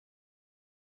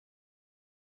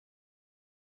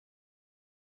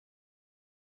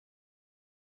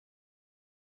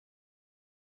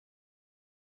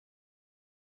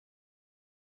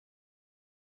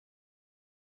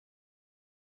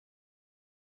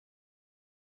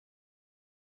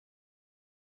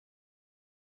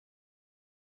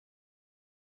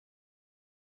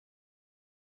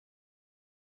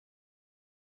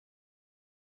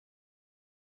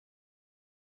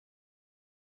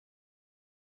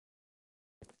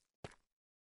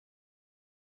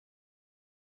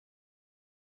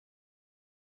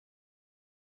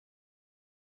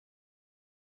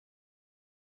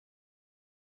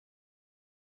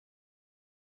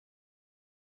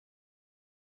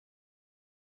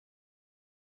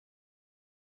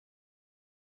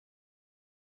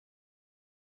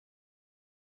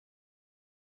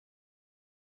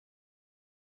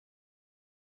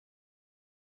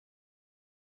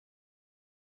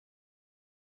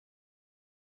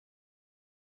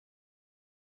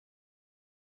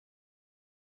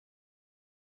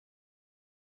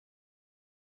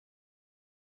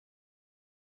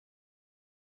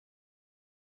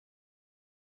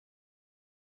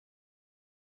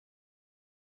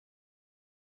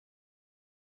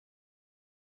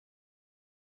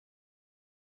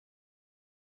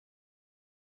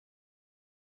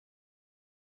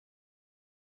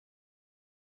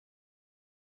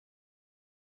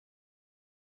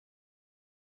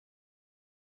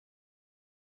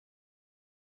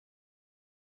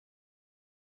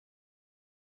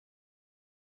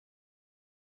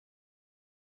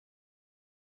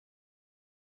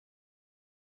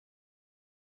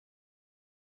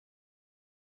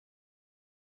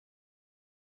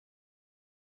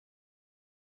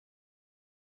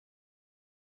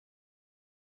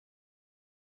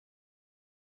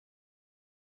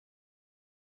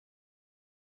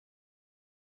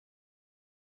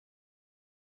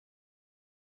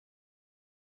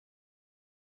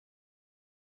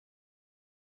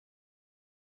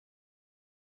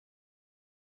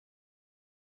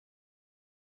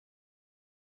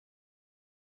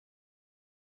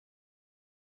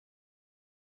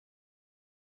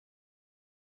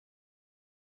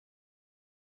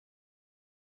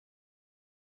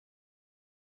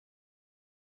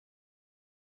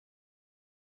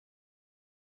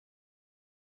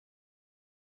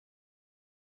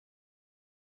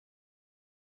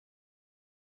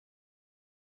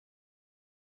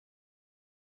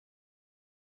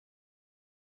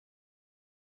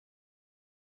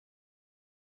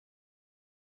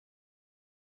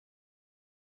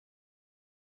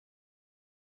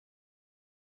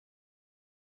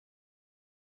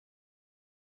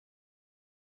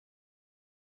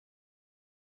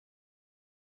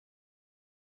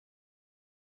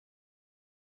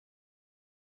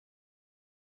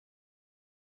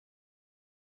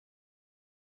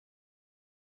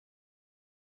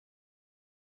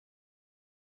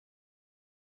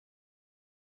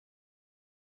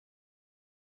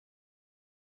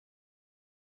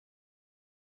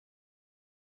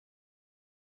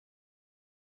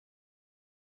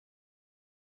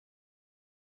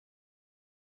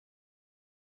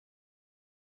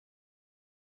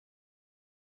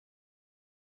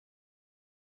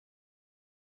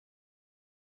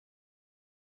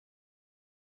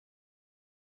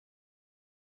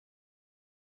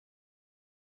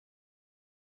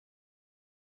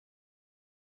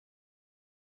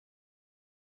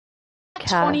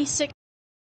path. 26.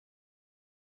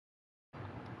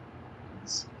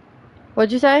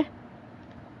 What'd you say?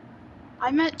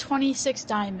 I'm at 26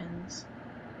 diamonds.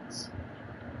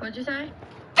 What'd you say?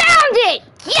 Found it!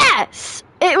 Yes!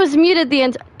 It was muted the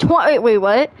end. Wait,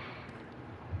 what?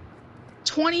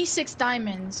 26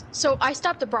 diamonds. So I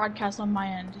stopped the broadcast on my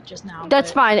end just now.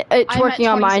 That's fine. It's working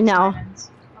on mine now.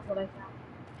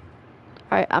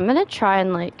 Alright, I'm gonna try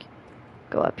and, like,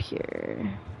 go up here.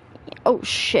 Oh,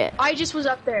 shit. I just was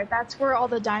up there. That's where all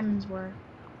the diamonds were.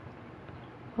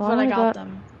 But I got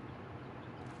them.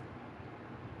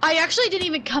 I actually didn't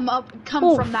even come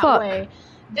from that way.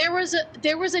 There was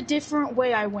a different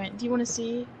way I went. Do you want to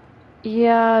see?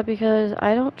 Yeah, because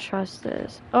I don't trust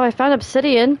this. Oh, I found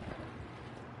obsidian.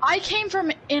 I came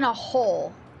from in a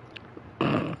hole.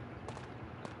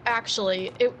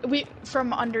 Actually,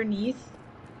 from underneath.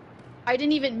 I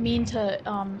didn't even mean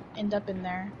to end up in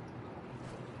there.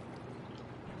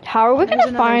 How are we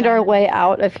gonna find our way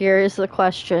out of here is the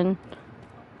question.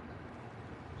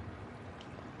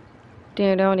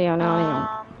 I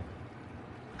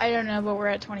don't know, but we're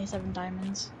at 27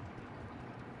 diamonds.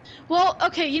 Well,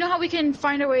 okay, you know how we can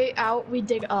find our way out? We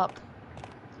dig up.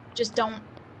 Just don't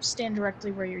stand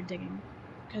directly where you're digging.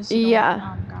 Because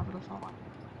gravel will fall off.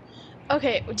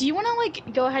 Okay, do you want to,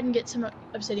 like, go ahead and get some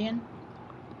obsidian?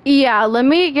 Yeah,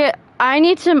 I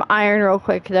need some iron real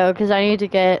quick, though, because I need to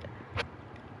get...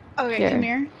 Okay, come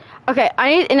here. Okay,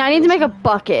 I need to make a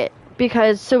bucket,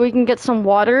 so we can get some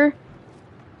water.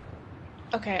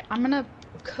 Okay, I'm gonna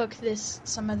cook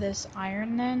some of this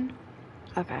iron then.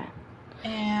 Okay.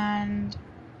 And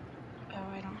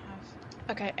I don't have.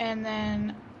 Okay, and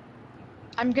then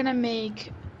I'm gonna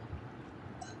make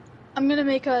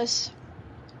us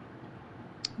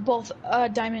both a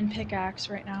diamond pickaxe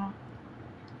right now.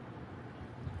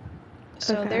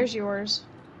 So there's yours.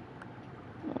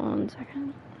 1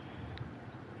 second.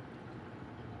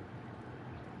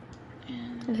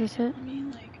 And is this it? I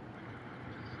mean, like.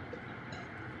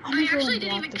 I actually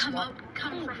didn't even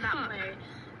come from that way.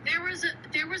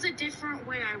 There was a different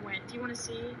way I went. Do you want to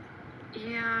see?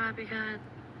 Yeah, because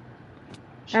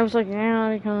I was like,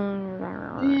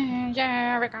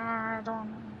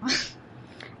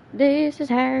 this is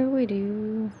how we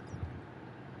do.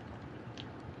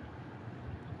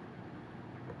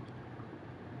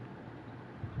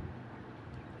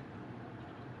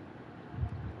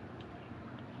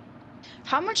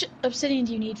 How much obsidian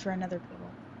do you need for another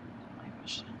portal? My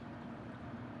question.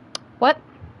 What?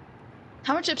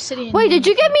 How much obsidian? Wait, did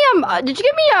you give me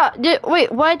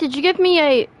wait, what? Did you give me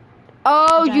a...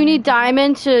 Oh, you need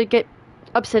diamond to get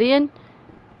obsidian?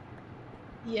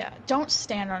 Yeah, don't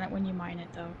stand on it when you mine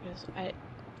it, though, because I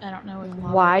don't know if...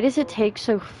 Why does it take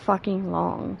so fucking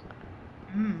long?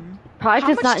 Probably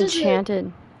because it's not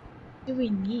enchanted. Do we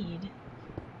need?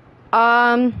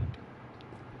 I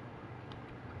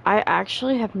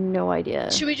actually have no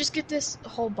idea. Should we just get this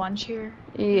whole bunch here?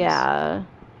 Yeah.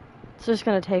 It's just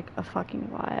gonna take a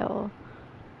fucking while.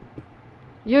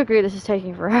 You agree this is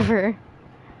taking forever.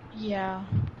 Yeah.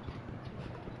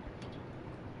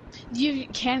 You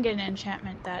can get an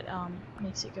enchantment that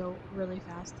makes it go really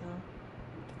fast, though.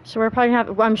 So we're probably gonna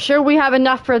have... I'm sure we have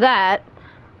enough for that.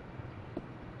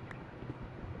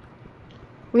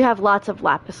 We have lots of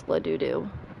lapis lazuli.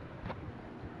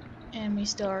 And we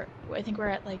still are... I think we're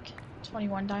at, like,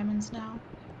 21 diamonds now.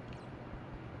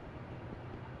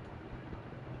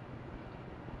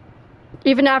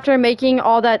 Even after making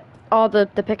all the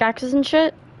pickaxes and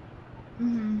shit?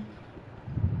 Mm-hmm.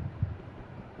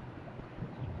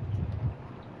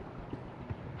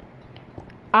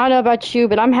 I don't know about you,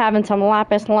 but I'm having some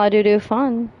lapis lazuli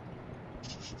fun.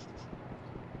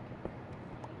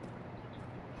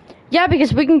 Yeah,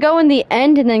 because we can go in the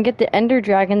end and then get the ender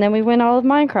dragon, then we win all of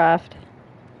Minecraft.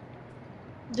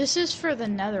 This is for the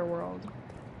netherworld.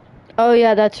 Oh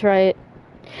yeah, that's right.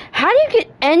 How do you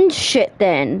get end shit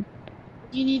then?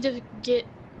 You need to get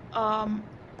an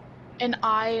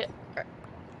eye,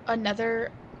 another,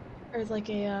 or like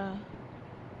a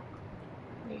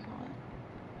what do you call it?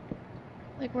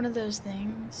 Like one of those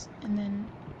things, and then,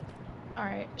 all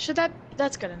right.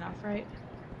 That's good enough, right?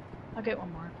 I'll get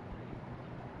one more.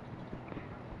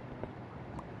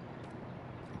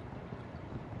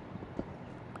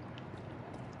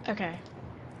 Okay.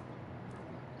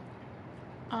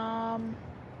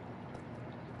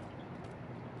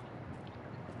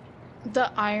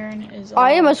 The iron is...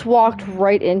 I almost walked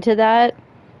right into that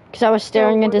because I was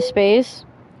staring into space.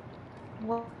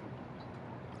 What?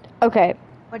 Okay.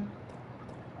 What?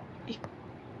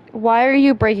 Why are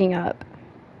you breaking up?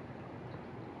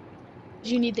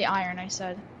 You need the iron, I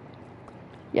said.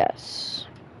 Yes.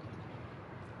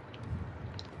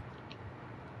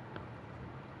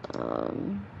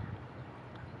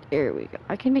 Here we go.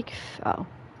 I can make. Oh.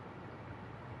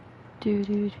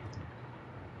 Dude.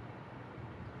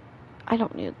 I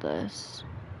don't need this.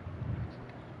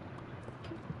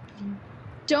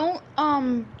 Don't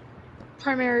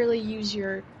primarily use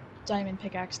your diamond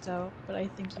pickaxe though, but I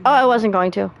think you. Oh, I wasn't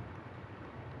going to.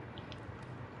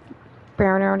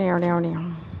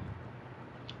 Now.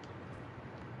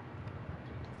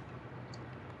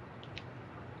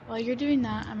 While you're doing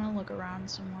that, I'm gonna look around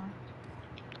some more.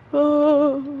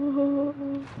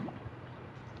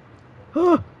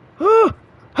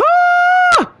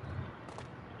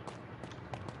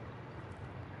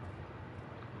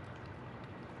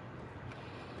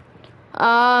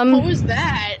 What was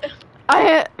that?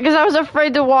 Because I was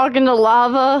afraid to walk into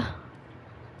lava.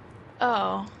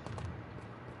 Oh.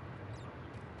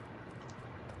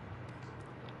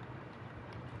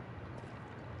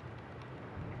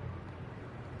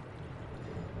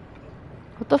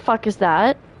 What the fuck is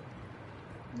that?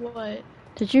 What?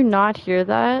 Did you not hear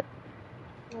that?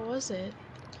 What was it?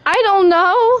 I don't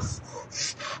know.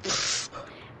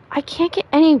 I can't get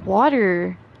any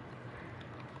water.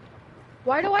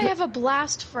 Why do I have a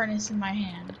blast furnace in my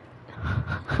hand?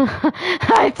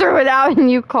 I threw it out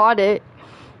and you caught it.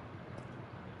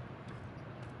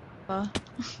 Ah!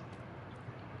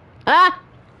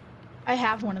 I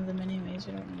have one of them anyways,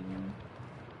 I don't need one.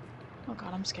 Oh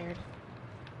god, I'm scared.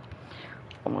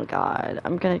 Oh my god,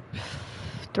 I'm gonna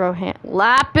throw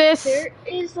lapis! There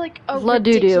is like a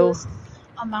La-doo-doo. ridiculous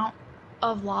amount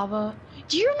of lava.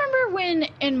 Do you remember when,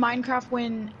 in Minecraft,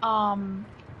 when,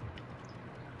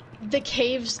 the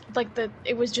caves, like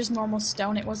it was just normal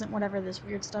stone, it wasn't whatever this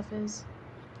weird stuff is?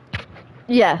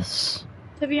 Yes.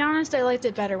 To be honest, I liked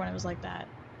it better when it was like that.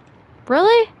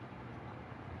 Really?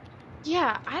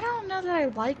 Yeah, I don't know that I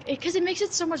like it, because it makes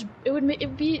it so much, it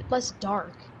would be less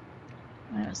dark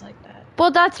when it was like that.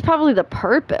 Well, that's probably the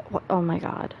purpose. Oh my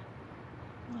god.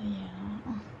 Well,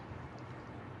 yeah.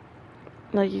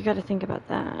 No, you gotta think about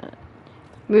that.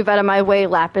 Move out of my way,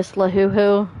 lapis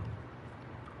lahoo-hoo.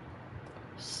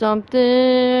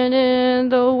 Something in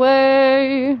the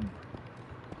way.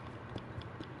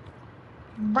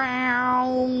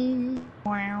 Brown.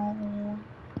 Wow.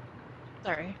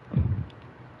 Sorry.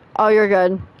 Oh, you're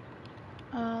good.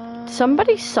 Uh,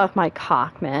 Somebody suck my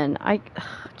cock, man.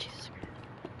 Jesus Christ.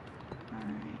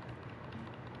 Alright.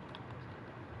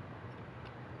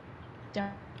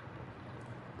 Don't.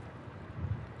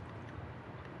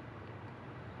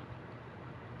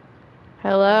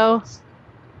 Hello?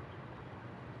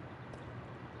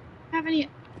 Have any?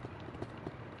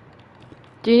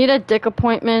 Do you need a dick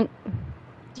appointment?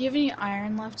 Do you have any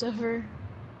iron left over?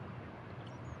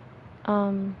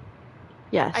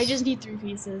 Yes. I just need 3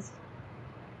 pieces.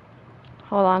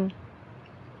 Hold on.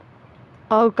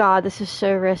 Oh god, this is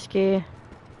so risky.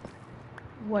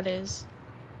 What is?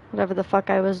 Whatever the fuck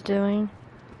I was doing.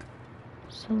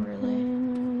 Really?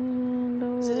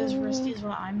 Is it as risky as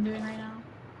what I'm doing right now?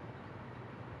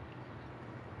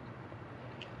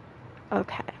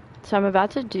 Okay. So I'm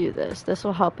about to do this. This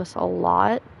will help us a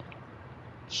lot.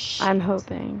 Shit. I'm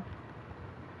hoping.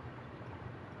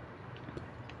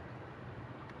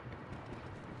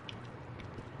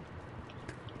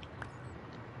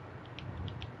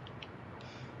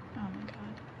 Oh my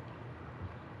god.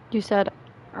 You said,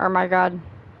 oh my god.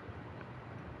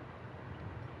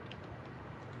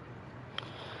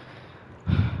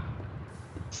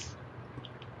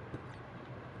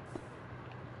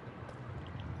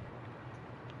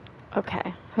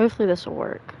 Okay. Hopefully this will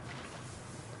work.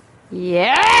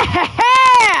 Yeah!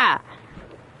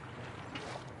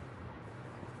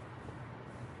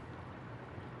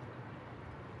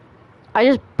 I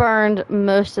just burned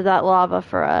most of that lava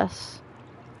for us.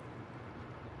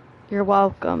 You're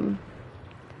welcome.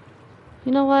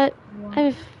 You know what?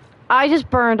 I just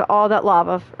burned all that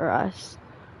lava for us.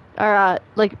 Or,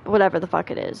 like, whatever the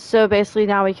fuck it is. So basically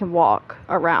now we can walk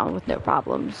around with no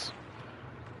problems.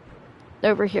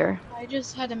 Over here. I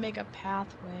just had to make a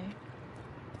pathway.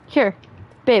 Here.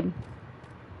 Babe.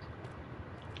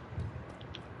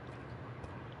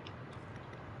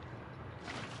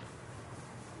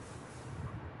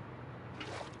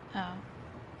 Oh.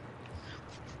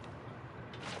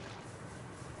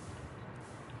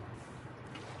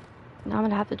 Now I'm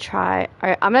gonna have to try.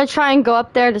 Alright, I'm gonna try and go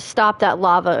up there to stop that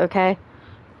lava, okay?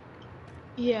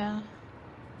 Yeah.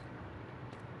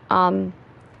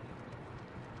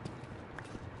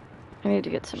 I need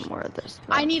to get some more of this.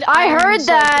 I need I iron heard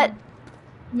so I that!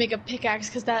 can make a pickaxe,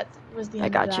 because that was the I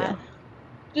end got of you. that.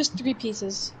 Just 3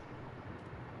 pieces.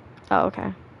 Oh,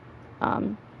 okay.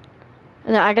 And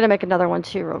then I gotta make another one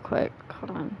too real quick.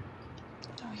 Hold on.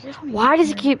 Oh, here's one of Why you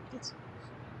does it here. keep...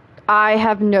 I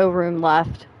have no room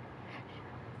left.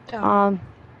 Oh.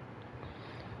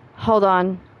 Hold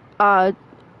on. I'm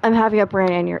having a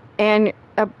brain and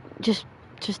just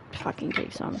fucking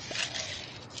take some.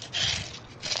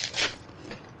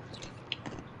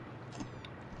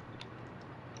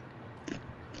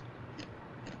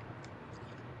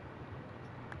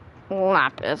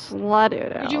 Lapis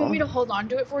lazuli. Do you want me to hold on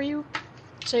to it for you?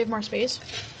 So you have more space?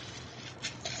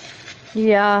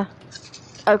 Yeah.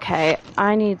 Okay,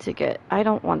 I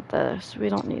don't want this. We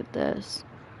don't need this.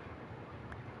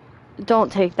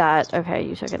 Don't take that. Okay,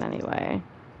 you took it anyway.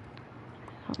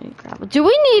 I don't need gravel. Do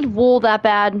we need wool that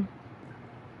bad?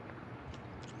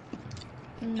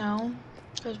 No,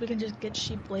 because we can just get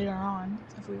sheep later on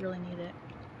if we really need it.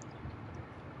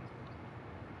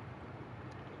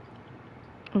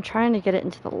 I'm trying to get it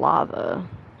into the lava.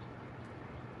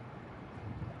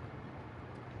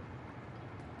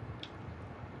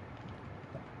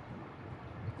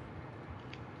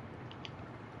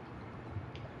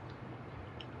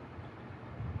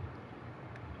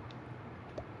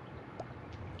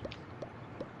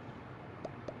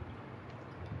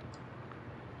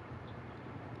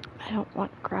 I don't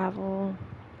want gravel.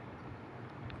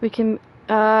 We can,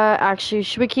 actually,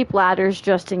 should we keep ladders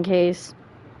just in case?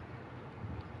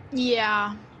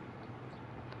 Yeah.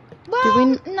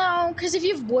 Well, no, because if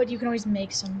you have wood, you can always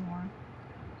make some more.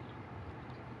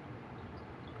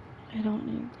 I don't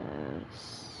need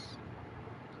this.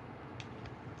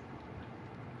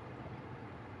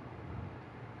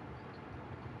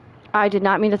 I did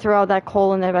not mean to throw all that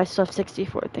coal in there, but I still have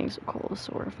 64 things of coal,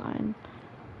 so we're fine.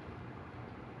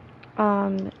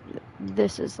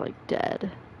 This is like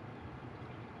dead.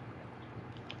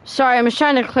 Sorry, I'm just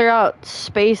trying to clear out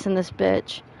space in this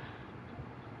bitch.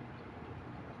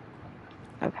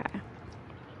 Okay.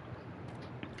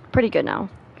 Pretty good now.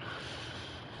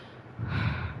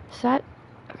 Is that...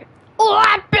 Okay.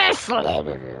 Lapis! Okay.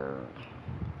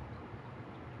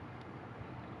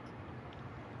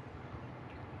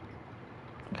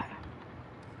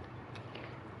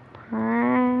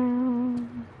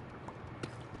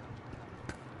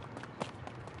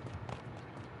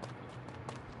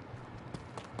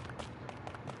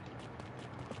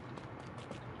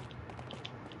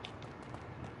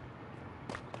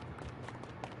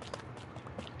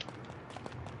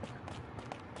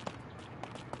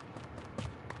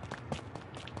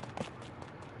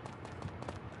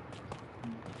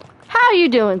 How are you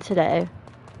doing today?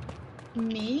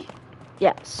 Me?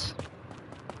 Yes.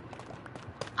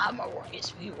 I'm alright,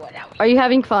 sweetheart. Are you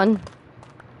having fun?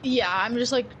 Yeah, I'm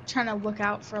just like trying to look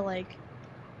out for like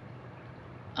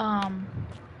diamond.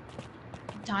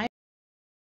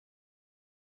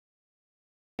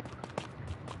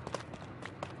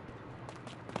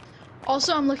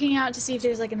 Also, I'm looking out to see if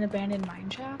there's like an abandoned mine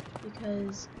shaft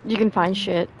because You can find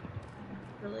shit.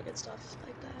 really good stuff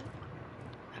like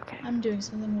that. Okay. I'm doing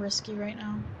something risky right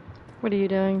now. What are you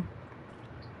doing?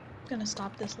 I'm gonna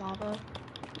stop this lava.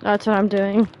 That's what I'm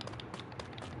doing.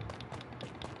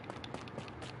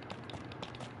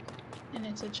 And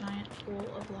it's a giant pool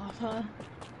of lava.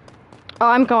 Oh,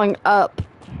 I'm going up.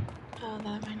 Oh,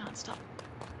 that might not stop.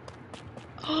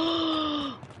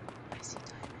 Oh, I see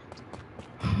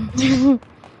diamond.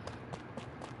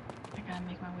 I gotta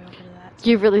make my way over to that.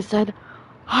 You really said,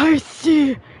 I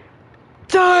see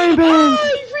diamond!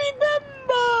 I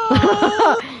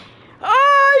remember!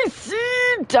 I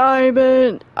see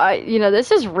diamond!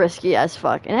 This is risky as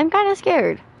fuck, and I'm kind of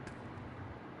scared.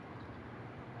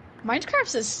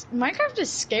 Minecraft is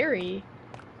scary.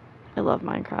 I love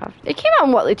Minecraft. It came out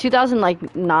in what, like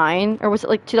 2009? Or was it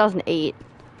like 2008?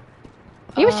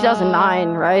 I think it was 2009,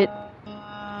 right?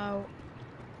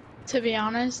 To be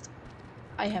honest,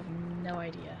 I have no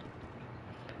idea.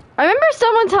 I remember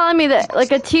someone telling me that,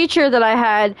 like, a teacher that I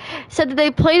had said that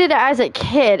they played it as a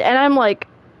kid, and I'm like,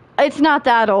 it's not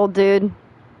that old, dude.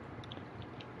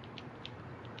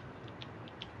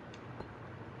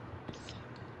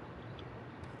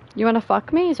 You wanna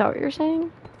fuck me? Is that what you're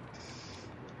saying?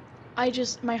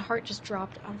 My heart just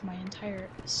dropped out of my entire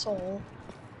soul.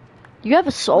 You have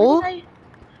a soul?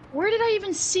 Where did I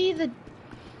even see the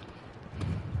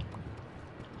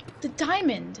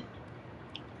diamond?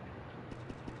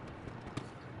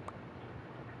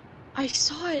 I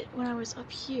saw it when I was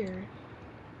up here.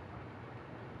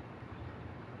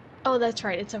 Oh, that's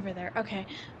right. It's over there. Okay.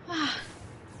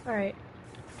 Alright.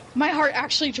 My heart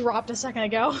actually dropped a second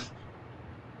ago.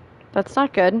 That's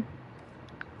not good.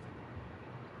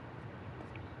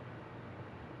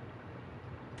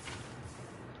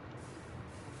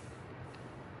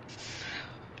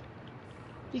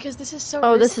 Because this is so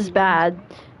Oh, risky. this is bad.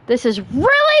 This is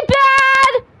really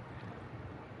bad!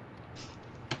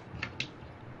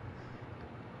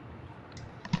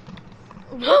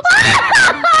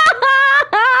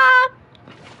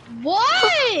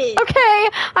 What? Okay,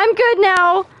 I'm good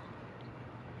now.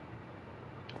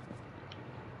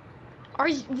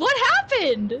 What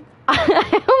happened?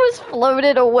 I almost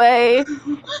floated away.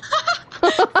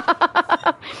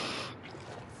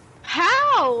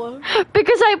 How?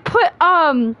 Because I put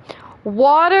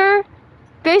water.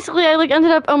 Basically, I like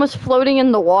ended up almost floating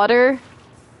in the water.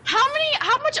 How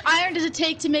much iron does it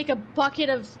take to make a bucket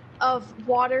of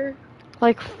water?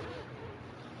 Like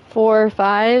 4 or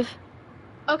 5.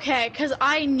 Okay, cause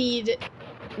I need.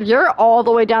 You're all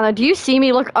the way down there. Do you see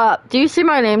me? Look up. Do you see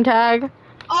my name tag?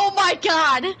 Oh my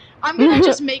god! I'm gonna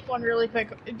just make one really quick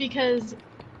because.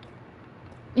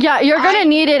 Yeah, you're gonna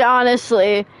need it,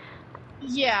 honestly.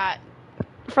 Yeah.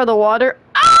 For the water.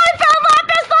 Oh, I found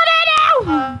lapis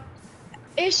lazuli!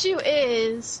 Issue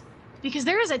is because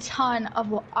there is a ton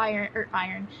of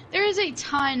iron. There is a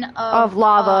ton Of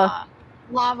lava.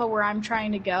 Lava where I'm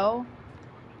trying to go,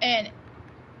 and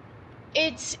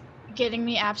it's getting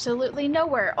me absolutely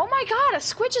nowhere. Oh my god! A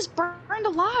squid just burned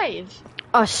alive.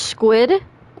 A squid?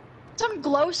 Some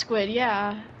glow squid,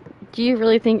 yeah. Do you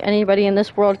really think anybody in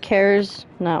this world cares?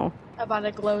 No. About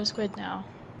a glow squid now.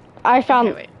 I found.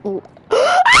 Okay, wait.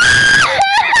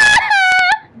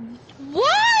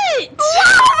 What?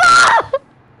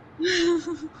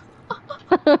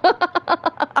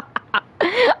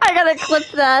 I gotta clip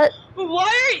that.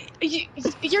 Why are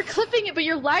you're clipping it, but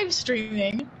you're live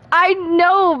streaming? I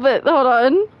know, but hold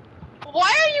on. Why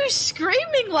are you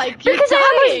screaming like you're Because dying?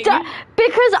 I almost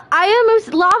because I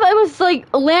almost lava almost like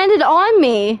landed on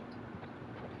me.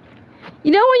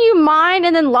 You know when you mine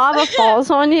and then lava falls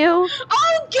on you?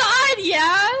 Oh god,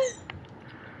 yeah.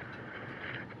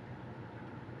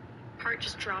 Heart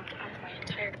just dropped out of my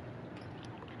entire.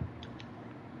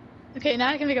 Okay, now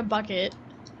I can make a bucket.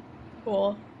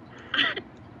 Cool.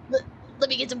 Let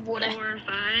me get some water. 4 or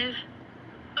 5.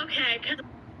 Okay, cause.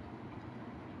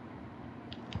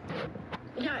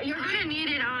 Yeah, you're gonna need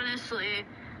it, honestly.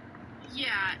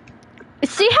 Yeah.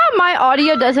 See how my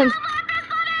audio doesn't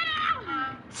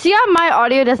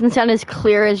sound as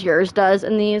clear as yours does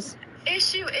in these?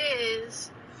 Issue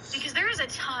is because there is a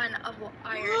ton of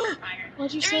iron.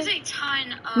 What'd you There say? is a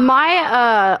ton of.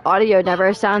 My audio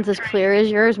never sounds as clear as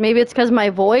yours. Maybe it's because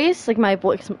my voice,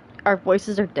 our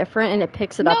voices are different and it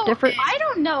picks it up different. I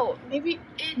don't know. Maybe,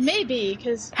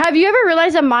 because Have you ever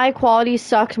realized that my quality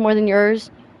sucks more than yours?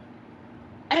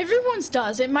 everyone's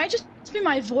does. It might just be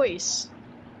my voice.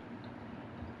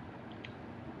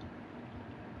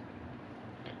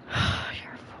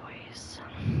 Your voice.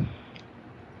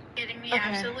 Getting me Okay.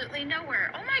 absolutely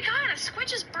nowhere. Oh my god, a squid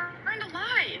just burned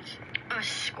alive. A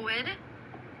squid?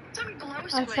 Some glow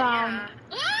squid, found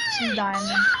yeah. some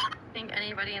diamonds. I think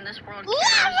anybody in this world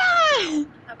cares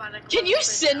about a glow Can you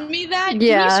squid send now. me that?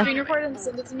 Yeah. Can you screen record and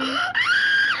send it to me?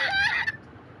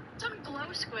 Some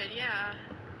glow squid, yeah.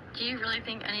 Do you really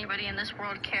think anybody in this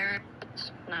world cares?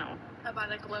 No.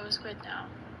 About a glow squid now.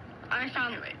 I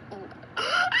found it.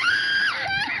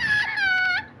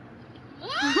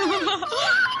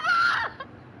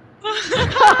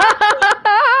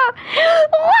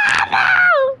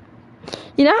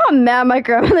 You know how mad my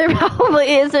grandmother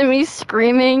probably is at me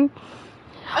screaming?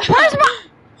 Where's my...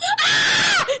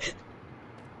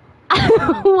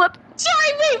 What?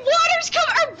 Sorry, wait, lava's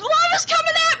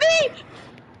coming at me!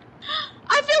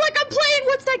 I feel like I'm playing,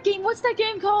 what's that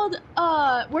game called?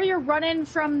 Where you're running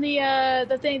from the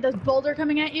boulder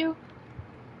coming at you?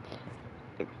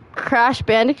 Crash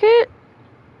Bandicoot?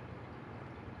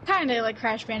 Kinda like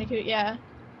Crash Bandicoot, yeah.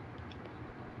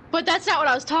 But that's not what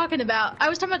I was talking about. I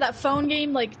was talking about that phone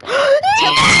game, like... Temple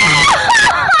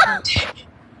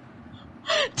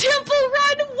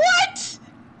Run, what?!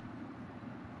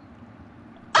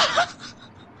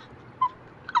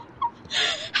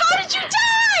 How did you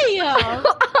die?!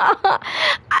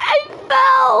 I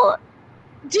fell!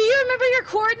 Do you remember your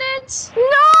coordinates?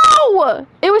 No!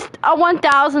 It was a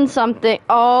 1,000 something.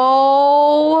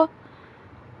 Oh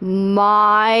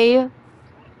my...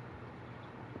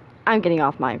 I'm getting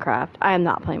off Minecraft. I am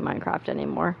not playing Minecraft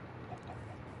anymore.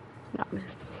 No.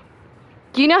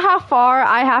 Do you know how far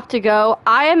I have to go?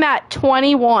 I am at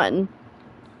 21.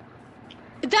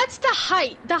 That's the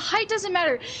height. The height doesn't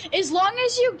matter. As long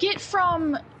as you get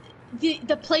from the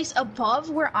place above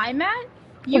where I'm at,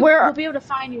 you will be able to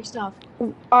find your stuff.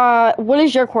 What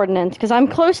is your coordinates? Because I'm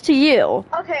close to you.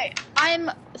 Okay, I'm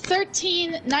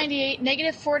 1398,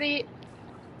 negative 40.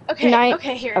 Okay,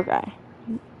 okay, here. Okay.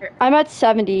 I'm at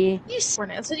 70. I'll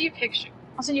send you a picture.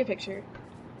 I'll send you a picture.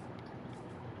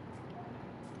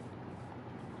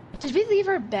 Did we leave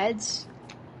our beds?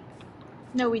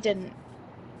 No, we didn't.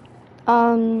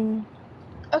 Um.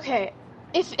 Okay,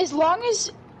 If as long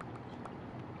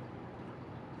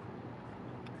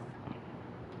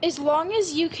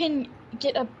as you can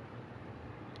get a.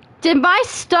 Did my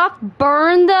stuff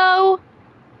burn though?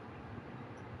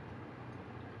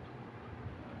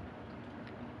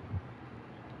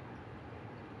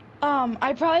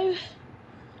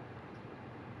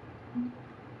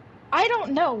 I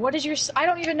don't know. What is your? I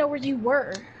don't even know where you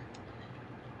were.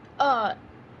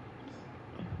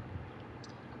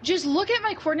 Just look at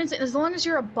my coordinates, and as long as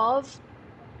you're above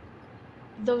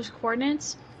those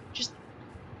coordinates, just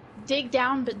dig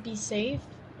down, but be safe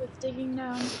with digging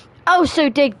down. Oh, so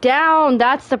dig down.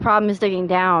 That's the problem, is digging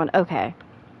down. Okay.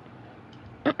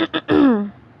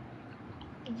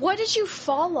 What did you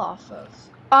fall off of?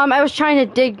 I was trying to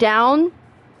dig down.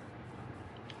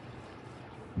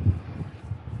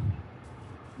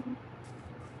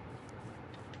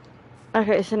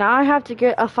 Okay, so now I have to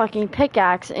get a fucking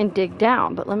pickaxe and dig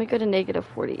down, but let me go to negative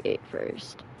 48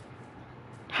 first.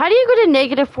 How do you go to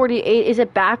negative 48? Is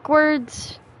it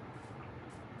backwards?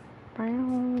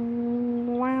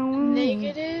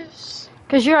 Negatives?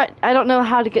 Because I don't know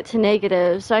how to get to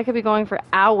negatives, so I could be going for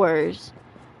hours.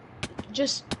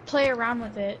 Just play around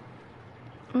with it.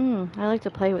 I like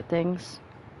to play with things.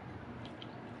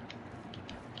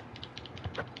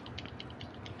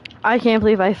 I can't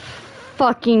believe I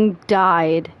fucking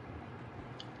died.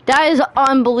 That is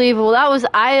unbelievable.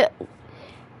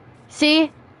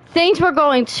 See? Things were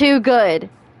going too good.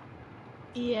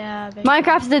 Yeah.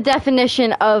 Minecraft is the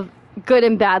definition of good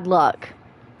and bad luck.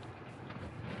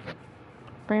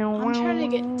 I'm trying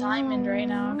to get diamond right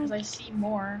now because I see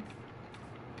more.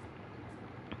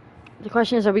 The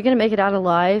question is, are we gonna make it out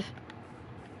alive?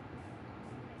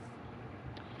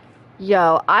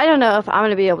 Yo, I don't know if I'm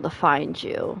gonna be able to find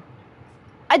you.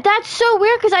 That's so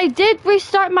weird because I did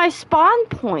restart my spawn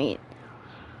point.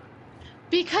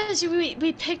 Because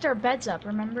we picked our beds up,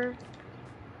 remember?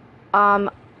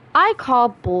 I call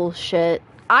bullshit.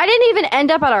 I didn't even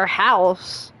end up at our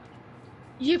house.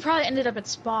 You probably ended up at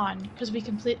spawn because we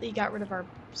completely got rid of our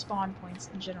spawn points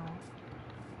in general.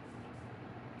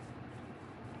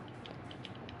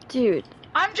 Dude.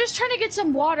 I'm just trying to get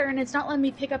some water and it's not letting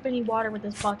me pick up any water with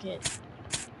this bucket.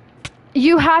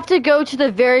 You have to go to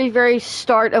the very, very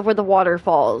start of where the water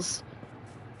falls.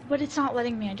 But it's not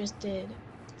letting me, I just did.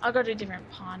 I'll go to a different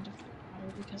pond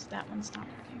because that one's not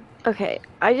working. Okay,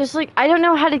 I don't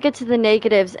know how to get to the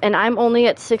negatives, and I'm only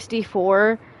at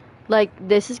 64. Like,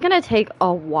 this is gonna take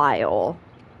a while.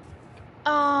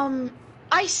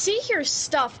 I see your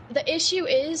stuff. The issue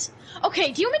is...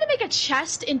 Okay, do you want me to make a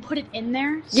chest and put it in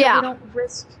there? So yeah. we don't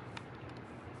risk...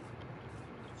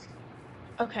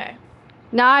 Okay.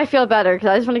 Now I feel better, because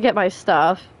I just want to get my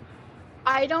stuff.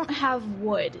 I don't have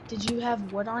wood. Did you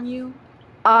have wood on you?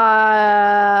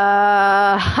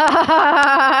 I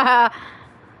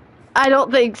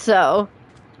don't think so.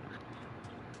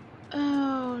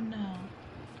 Oh,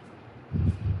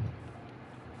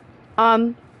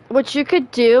 no. What you could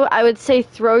do, I would say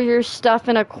throw your stuff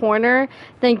in a corner,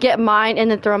 then get mine, and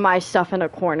then throw my stuff in a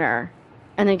corner.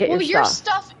 And then get your stuff. Well, your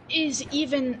stuff is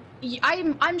even...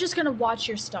 I'm just gonna watch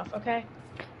your stuff, okay?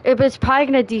 But it's probably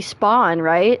gonna despawn,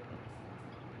 right?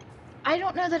 I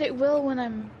don't know that it will when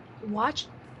I'm watching.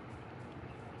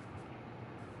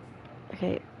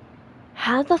 Okay.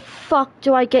 How the fuck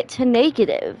do I get to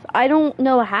negative? I don't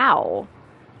know how.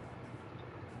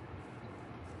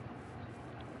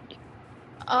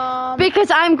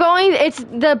 Because I'm going, it's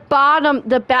the bottom,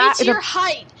 the back. It's your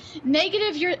height.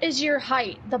 Negative is your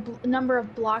height. The number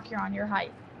of block you're on, your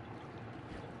height.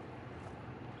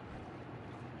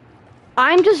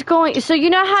 I'm just going, so you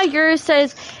know how yours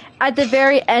says, at the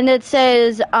very end it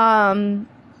says,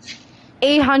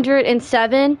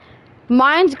 807?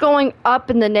 Mine's going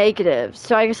up in the negative,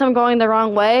 so I guess I'm going the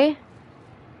wrong way?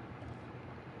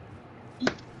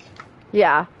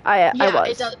 Yeah, I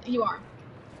was. You are.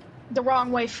 The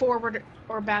wrong way, forward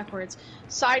or backwards.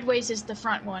 Sideways is the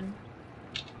front one.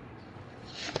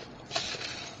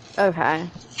 Okay.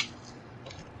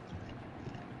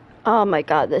 Oh my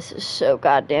god, this is so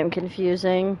goddamn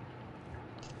confusing.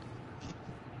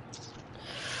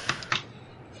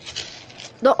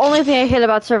 The only thing I hate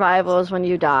about survival is when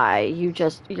you die,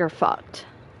 you're fucked.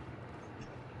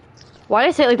 Why did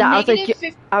I say it like that?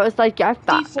 I was like, you're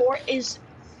fucked. 54 is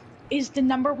the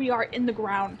number we are in the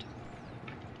ground.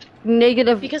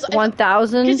 Negative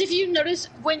 1,000? Because if you notice,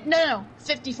 no,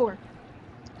 54.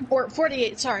 Or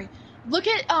 48, sorry. Look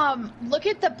at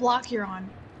the block you're on.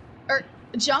 Or,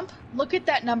 jump, look at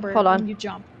that number when you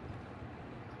jump.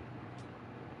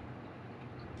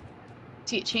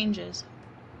 See, it changes.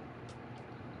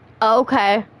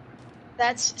 Okay.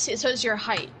 So it's your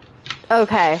height.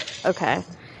 Okay, okay.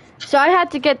 So I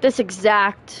had to get this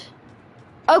exact...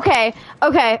 Okay.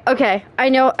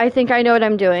 I think I know what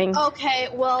I'm doing. Okay,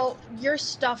 well, your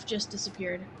stuff just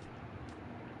disappeared.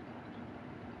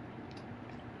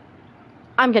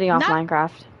 I'm getting off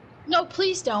Minecraft. No,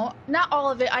 please don't. Not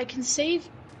all of it. I can save...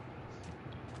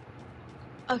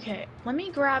 Okay, let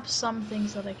me grab some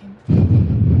things that I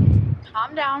can...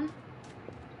 Calm down.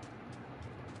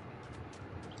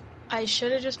 I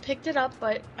should have just picked it up,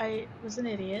 but I was an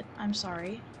idiot. I'm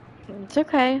sorry. It's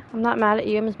okay. I'm not mad at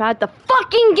you. I'm just mad at the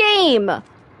fucking game!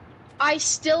 I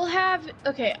still have...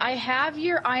 Okay, I have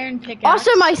your iron pickaxe.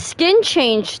 Also, my skin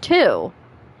changed, too.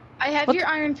 I have your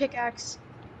iron pickaxe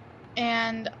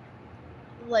and,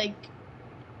 like,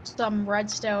 some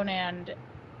redstone and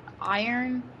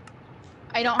iron.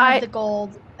 I don't have the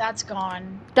gold. That's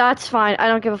gone. That's fine. I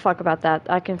don't give a fuck about that.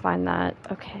 I can find that.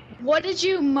 Okay. What did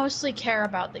you mostly care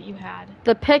about that you had?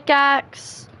 The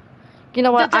pickaxe. You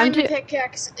know what? The diamond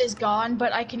pickaxe is gone,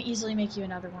 but I can easily make you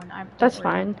another one. That's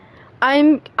fine.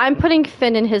 I'm putting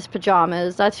Finn in his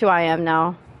pajamas. That's who I am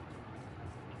now.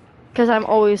 Because I'm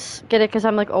always... Get it? Because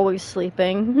I'm, like, always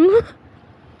sleeping.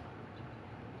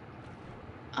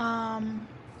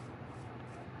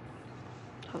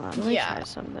 Hold on, let me try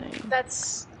something.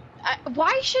 That's...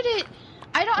 why should it...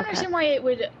 I don't understand why it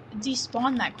would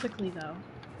despawn that quickly, though.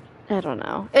 I don't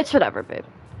know. It's whatever, babe.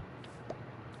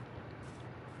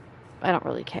 I don't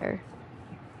really care.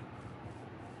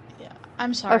 Yeah,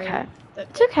 I'm sorry. Okay.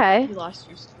 It's okay. You lost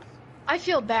your stuff. I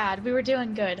feel bad. We were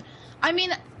doing good. I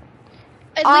mean...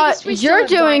 At least we you're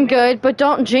doing good, but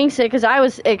don't jinx it, because I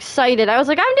was excited. I was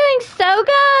like, I'm doing so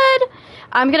good!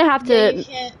 I'm gonna have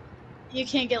to... You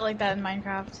can't get like that in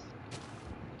Minecraft.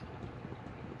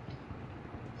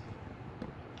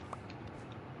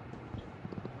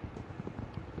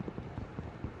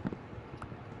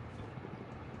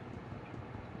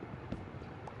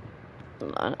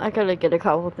 Hold on, I gotta get a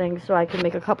couple things so I can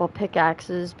make a couple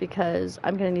pickaxes, because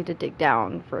I'm gonna need to dig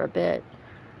down for a bit.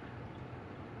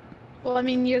 Well, I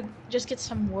mean, you just get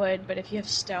some wood, but if you have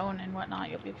stone and whatnot,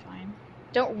 you'll be fine.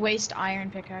 Don't waste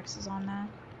iron pickaxes on that.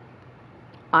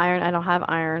 Iron? I don't have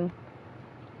iron.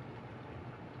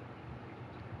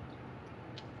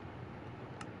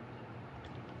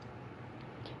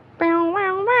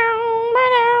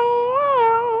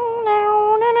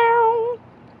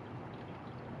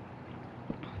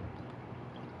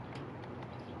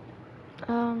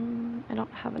 I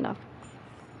don't have enough.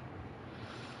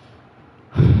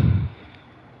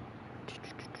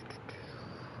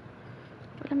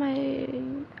 What am I...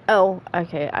 Oh,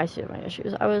 okay, I see my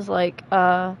issues. I was like,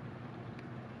 hello.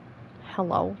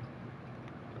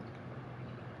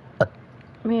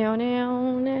 Meow, meow,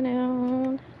 meow,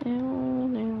 meow, meow,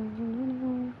 meow.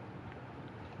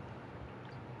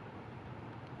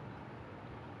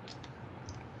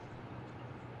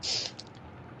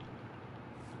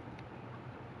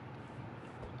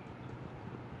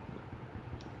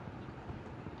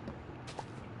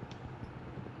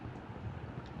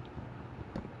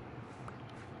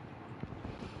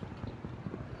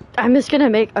 I'm just gonna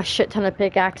make a shit ton of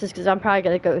pickaxes because I'm probably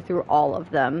gonna go through all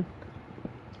of them.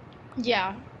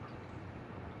 Yeah.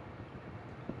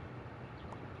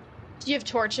 Do you have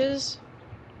torches?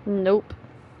 Nope.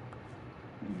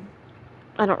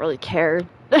 I don't really care.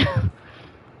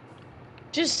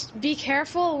 Just be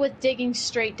careful with digging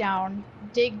straight down.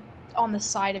 Dig on the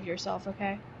side of yourself,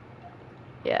 okay?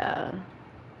 Yeah.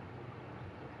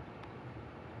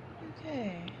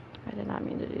 Okay. I did not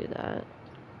mean to do that.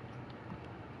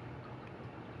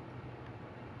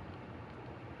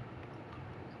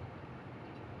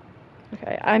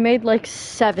 Okay, I made like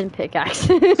 7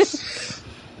 pickaxes.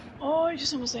 Oh, I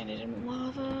just almost landed in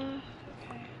lava.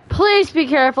 Okay. Please be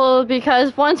careful,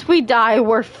 because once we die,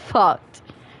 we're fucked.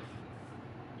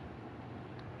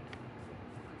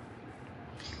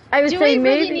 I would say maybe... Do we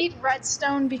really need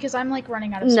redstone? Because I'm like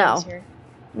running out of space here.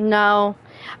 No.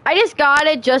 I just got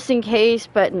it just in case,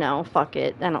 but no, fuck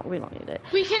it. We don't need it.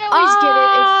 We can always get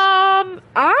it if...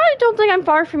 I don't think I'm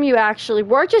far from you, actually.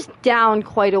 We're just down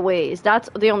quite a ways. That's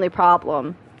the only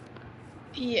problem.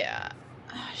 Yeah.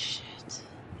 Oh, shit.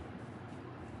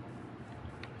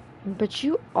 But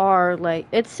you are, like...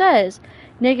 It says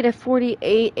negative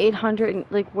 48, 800,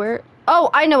 like, where... Oh,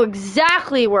 I know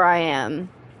exactly where I am.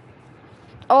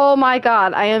 Oh my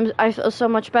god, I feel so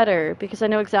much better because I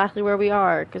know exactly where we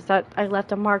are because I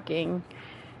left a marking.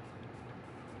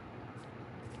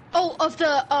 Oh, of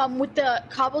the with the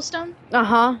cobblestone?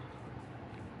 Uh-huh.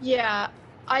 Yeah,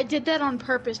 I did that on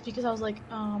purpose because I was like,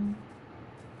 yeah,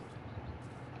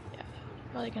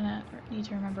 probably gonna need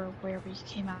to remember where we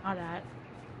came out at.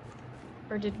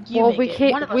 Or did you make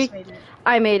it? One of us made it.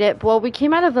 I made it. Well, we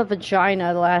came out of a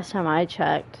vagina the last time I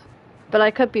checked. But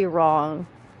I could be wrong.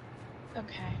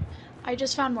 Okay. I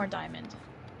just found more diamond.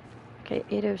 Okay,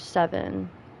 807.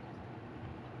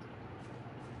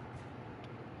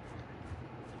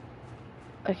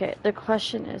 Okay, the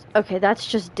question is... Okay, that's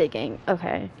just digging.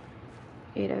 Okay.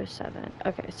 807.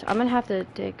 Okay, so I'm gonna have to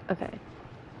dig... Okay.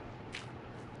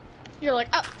 You're like,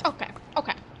 oh, okay.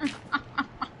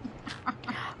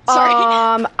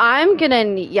 Sorry. I'm gonna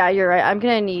need... Yeah, you're right. I'm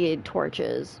gonna need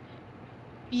torches.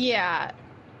 Yeah.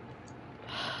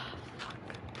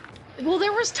 Well,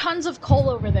 there was tons of coal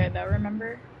over there, though,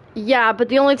 remember? Yeah, but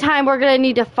the only time we're gonna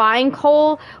need to find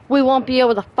coal, we won't be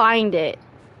able to find it.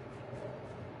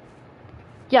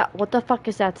 Yeah, what the fuck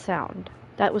is that sound?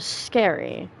 That was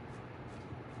scary.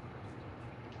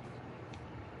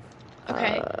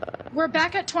 Okay. We're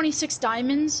back at 26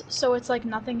 diamonds, so it's like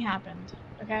nothing happened,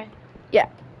 okay? Yeah.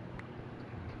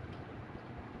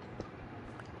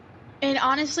 And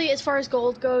honestly, as far as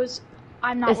gold goes,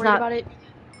 I'm not worried about it.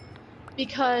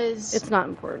 Because... It's not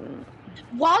important.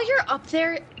 While you're up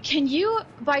there, can you,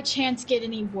 by chance, get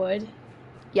any wood?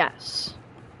 Yes.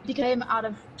 Because I'm out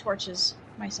of torches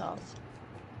myself.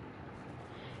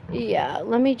 Yeah,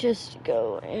 let me just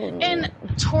go in. And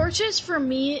torches, for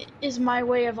me, is my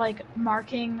way of, like,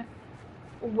 marking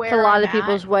where It's a lot I'm of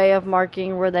people's way of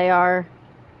marking where they are.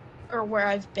 Or where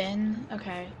I've been.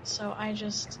 Okay, so I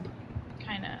just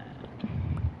kind of...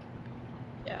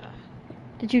 Yeah.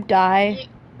 Did you die?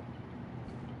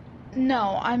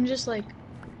 No, I'm just, like,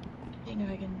 seeing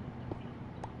if I can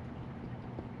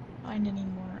find any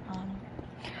more,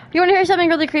 You want to hear something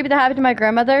really creepy that happened to my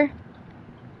grandmother?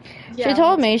 Yeah, She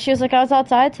told me, she was like, I was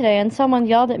outside today and someone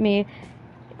yelled at me,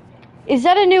 "Is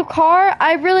that a new car?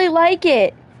 I really like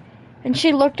it." And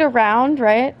she looked around,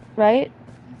 right?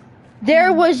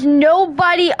 There was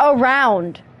nobody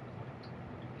around.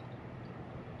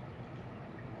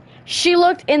 She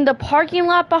looked in the parking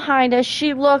lot behind us.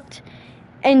 She looked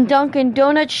in Dunkin'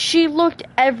 Donuts. She looked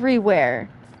everywhere.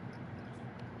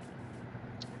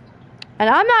 And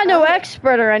I'm not no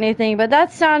expert or anything, but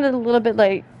that sounded a little bit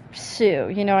like Sue,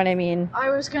 you know what I mean? I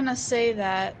was gonna say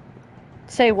that.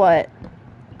 Say what?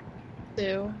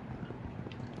 Sue.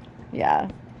 Yeah.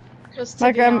 Because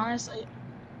to be honest,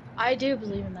 I do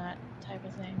believe in that type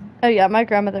of thing. Oh yeah, my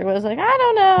grandmother was like, I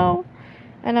don't know.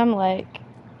 And I'm like,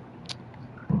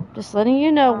 just letting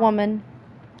you know, woman.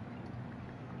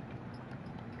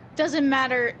 Doesn't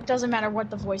matter what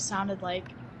the voice sounded like.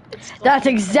 That's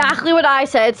exactly what I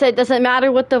said. It said, doesn't matter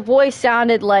what the voice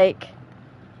sounded like.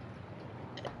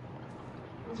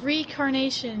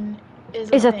 Reincarnation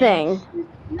is a thing.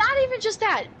 Not even just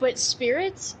that, but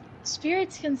spirits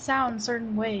can sound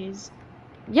certain ways.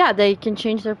 Yeah, they can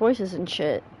change their voices and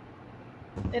shit.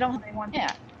 They want.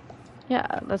 Yeah.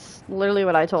 Yeah, that's literally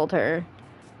what I told her.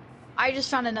 I just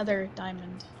found another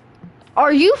diamond.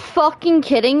 Are you fucking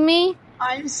kidding me?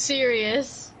 I'm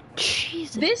serious.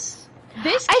 Jesus.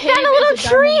 This I cave found a little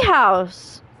tree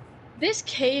house. This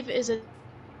cave is a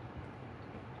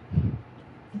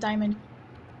diamond.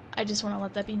 I just want to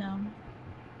let that be known.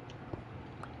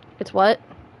 It's what?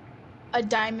 A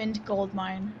diamond gold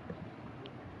mine.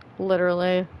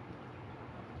 Literally.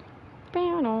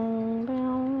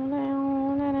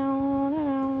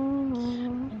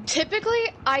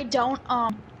 Typically, I don't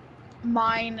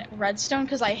mine redstone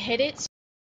because I hit it.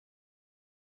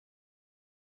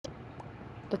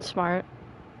 That's smart.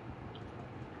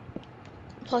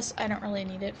 Plus, I don't really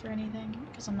need it for anything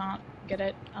because I'm not good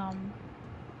at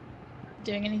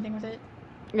doing anything with it.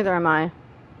 Neither am I.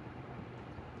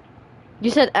 You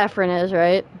said Efren is,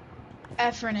 right?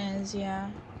 Efren is,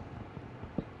 yeah.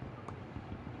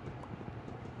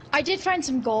 I did find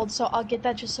some gold, so I'll get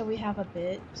that just so we have a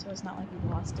bit, so it's not like we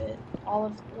lost it. All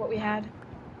of what we had.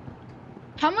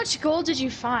 How much gold did you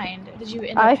find? Did you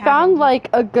end up I having? found like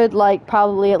a good, like,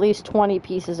 probably at least 20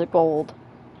 pieces of gold.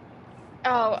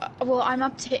 Oh, well, I'm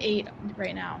up to 8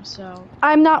 right now, so...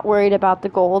 I'm not worried about the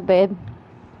gold, babe.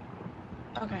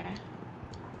 Okay.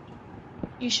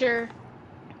 You sure?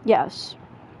 Yes.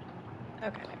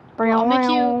 Okay. Well, I'll make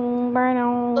you...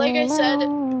 Like I said,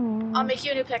 I'll make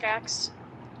you a new pickaxe.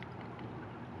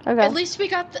 Okay. At least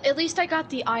I got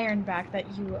the iron back that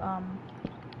you,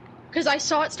 because I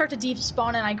saw it start to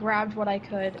despawn and I grabbed what I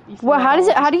could. Well,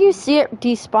 how do you see it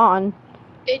despawn?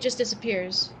 It just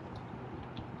disappears.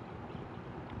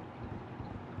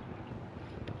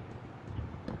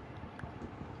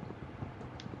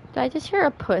 Did I just hear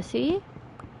a pussy?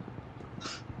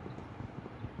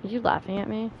 Are you laughing at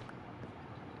me?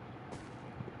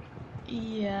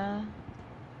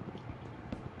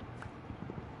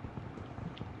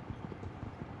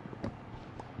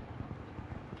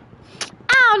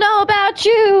 don't know about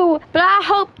you, but I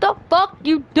hope the fuck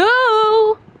you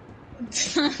do.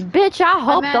 Bitch, I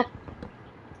hope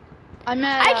I'm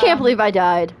at I can't believe I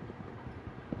died.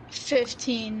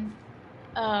 15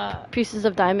 Pieces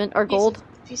of diamond or gold.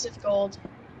 Piece of gold.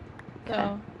 Okay.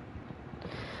 So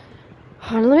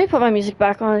Hold on, let me put my music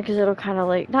back on because it'll kind of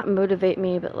like not motivate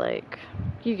me, but like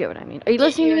you get what I mean. Are you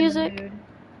listening to music?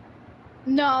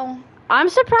 No. I'm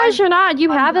surprised you're not.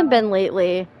 You haven't been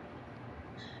lately.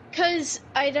 Cause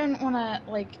I don't want to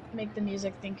like make the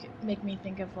music make me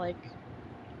think of like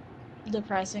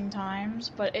depressing times,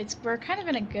 but we're kind of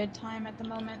in a good time at the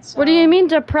moment. So. What do you mean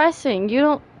depressing? You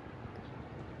don't.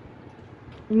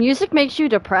 Music makes you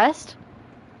depressed?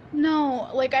 No,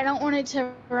 like I don't want it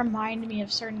to remind me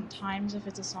of certain times if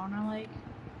it's a song I like.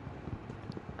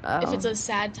 Oh. If it's a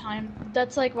sad time,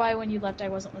 that's like why when you left I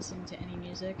wasn't listening to any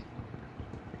music.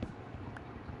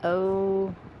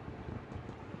 Oh.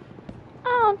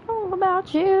 I don't know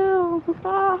about you.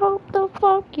 I hope the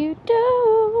fuck you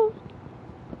do.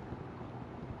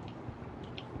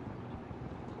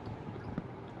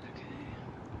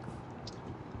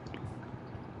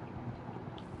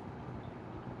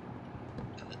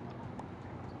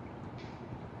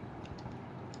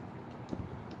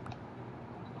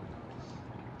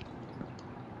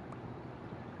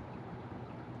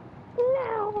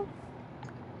 No.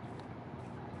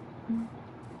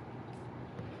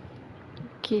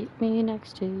 Keep me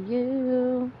next to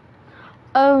you.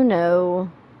 Oh no.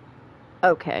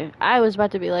 Okay, I was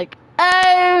about to be like,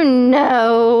 oh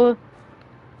no.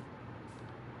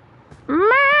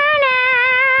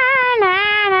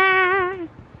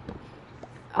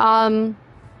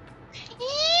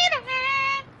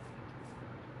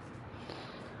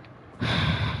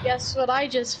 Guess what I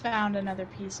just found another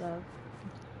piece of?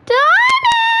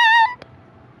 Diamond!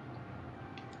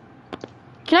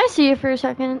 Can I see you for a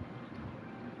second?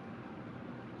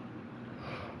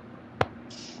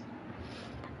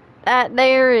 That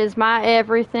there is my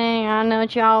everything. I know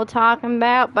what y'all talking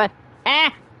about, but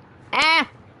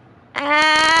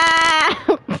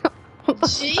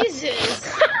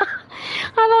Jesus!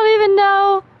 I don't even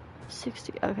know.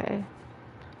 60, okay.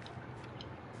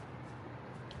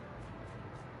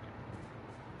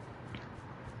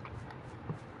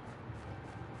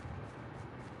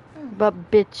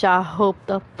 But bitch, I hope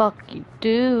the fuck you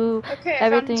do. Okay, I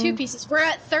found 2 pieces. We're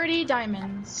at 30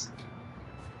 diamonds.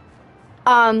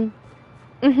 I'm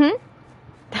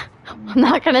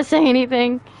not gonna say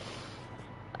anything.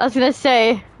 I was gonna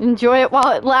say, enjoy it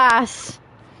while it lasts.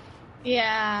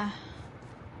 Yeah.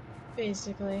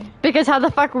 Basically. Because how the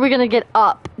fuck are we gonna get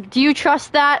up? Do you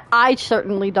trust that? I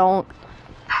certainly don't.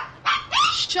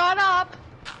 Shut up!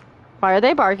 Why are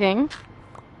they barking?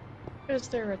 Because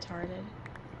they're retarded.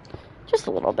 Just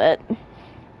a little bit.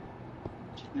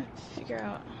 Trying to figure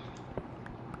out.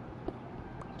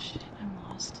 Shit, I'm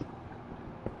lost.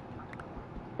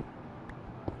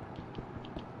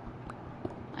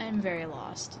 I am very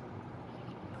lost.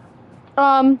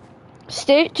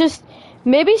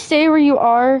 Maybe stay where you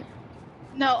are.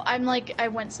 No, I'm like, I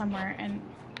went somewhere and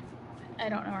I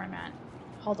don't know where I'm at.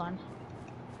 Hold on.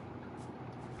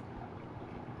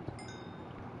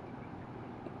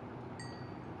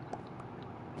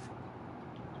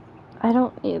 I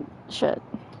don't need shit.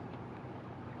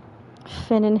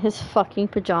 Finn in his fucking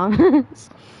pajamas.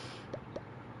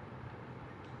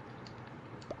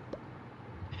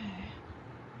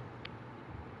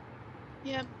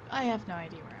 Yep, I have no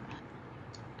idea where I'm at.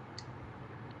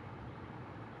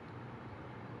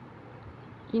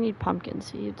 You need pumpkin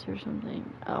seeds or something.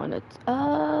 Oh, and it's...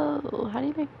 Oh, how do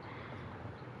you make...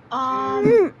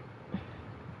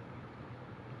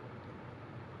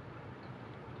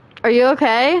 Are you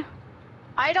okay?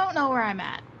 I don't know where I'm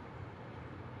at.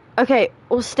 Okay,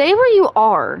 well, stay where you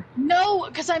are. No,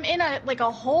 because I'm in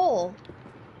a hole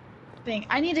thing.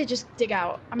 I need to just dig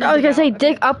out. I was gonna say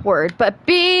dig upward, but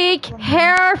be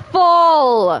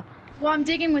careful! Well, I'm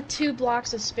digging with 2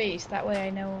 blocks of space. That way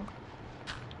I know...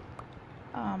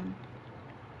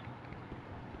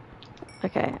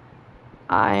 Okay.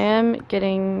 I am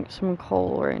getting some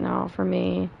coal right now for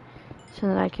me, so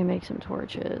that I can make some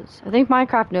torches. I think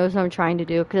Minecraft knows what I'm trying to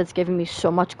do, because it's giving me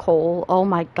so much coal. Oh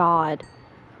my god.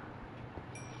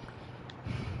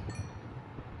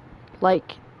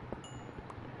 Like,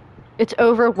 it's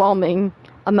overwhelming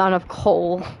amount of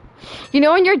coal. You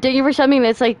know when you're digging for something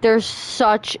that's like, there's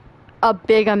such a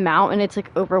big amount, and it's like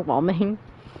overwhelming?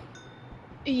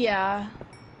 Yeah.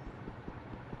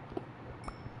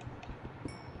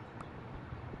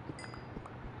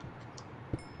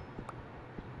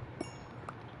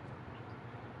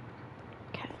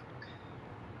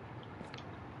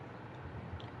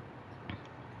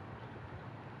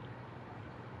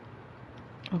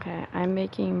 Okay, I'm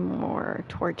making more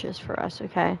torches for us,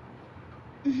 okay?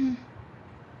 Mm-hmm.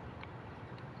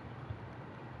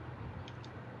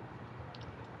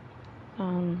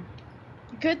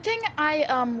 Good thing I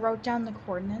wrote down the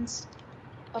coordinates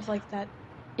of like that.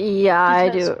 Yeah, I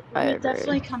Because do. I we agree.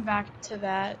 definitely come back to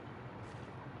that.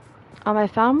 I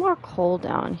found more coal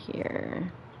down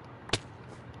here.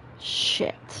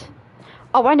 Shit.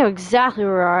 Oh, I know exactly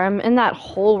where we are. I'm in that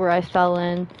hole where I fell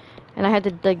in, and I had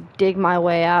to like dig my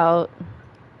way out.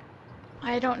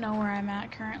 I don't know where I'm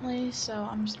at currently, so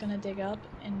I'm just gonna dig up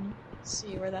and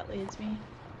see where that leads me.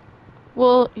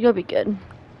 Well, you'll be good.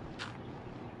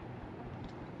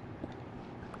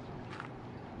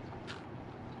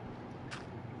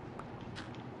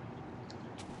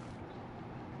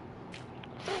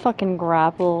 Fucking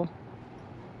gravel.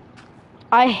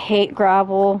 I hate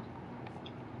gravel.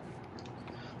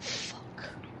 Fuck.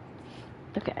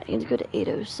 Okay, I need to go to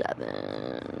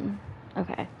 807.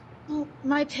 Okay. Well,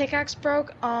 my pickaxe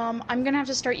broke. I'm gonna have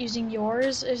to start using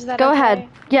yours. Is that Go okay? ahead.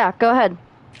 Yeah, go ahead.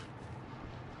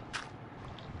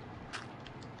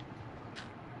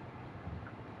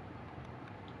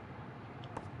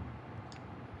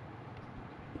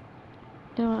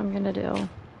 You know what I'm gonna do?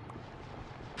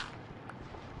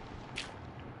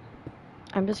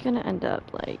 I'm just gonna end up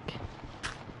like...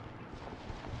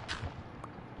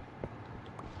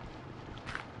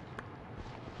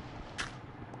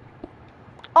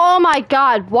 Oh my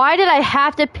god, why did I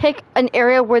have to pick an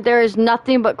area where there is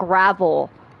nothing but gravel?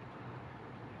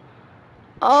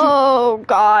 Oh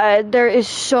god, there is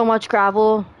so much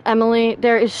gravel, Emily.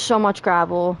 There is so much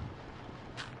gravel.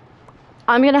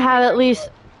 I'm gonna have at least...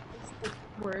 It's the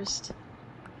worst.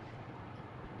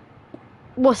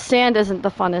 Well, sand isn't the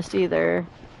funnest either.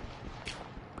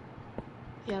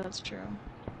 Yeah, that's true.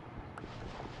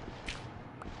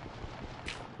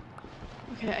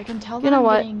 Okay, I can tell that You know I'm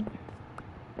what? getting...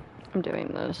 I'm doing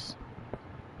this.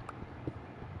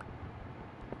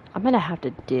 I'm gonna have to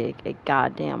dig a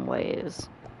goddamn ways.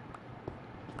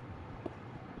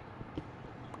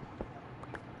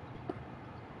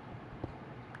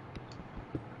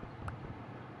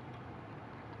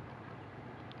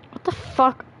 What the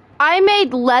fuck? I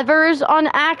made levers on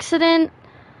accident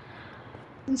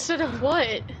Instead of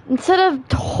what? instead of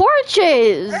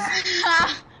torches!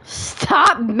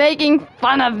 Stop making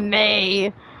fun of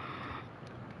me!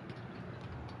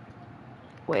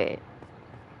 Wait.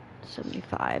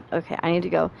 75. Okay, I need to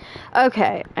go.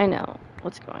 Okay, I know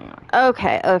what's going on.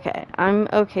 Okay, okay. I'm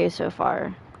okay so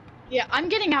far. Yeah, I'm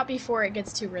getting out before it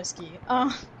gets too risky.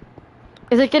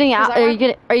 Is it getting out? Are you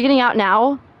getting out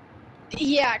now?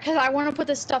 Yeah, because I want to put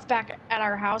this stuff back at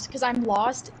our house because I'm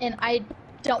lost and I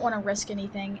don't want to risk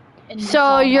anything. And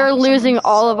So you're losing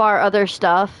all of our other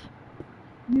stuff?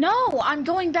 No, I'm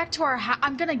going back to our house.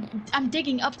 I'm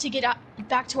digging up to get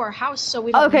back to our house so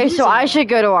we don't Okay, lose so I it. should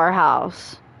go to our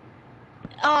house.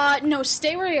 No,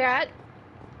 stay where you're at,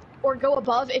 or go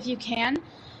above if you can.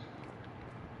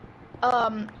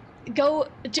 Go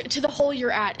to the hole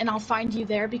you're at, and I'll find you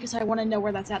there because I want to know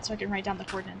where that's at so I can write down the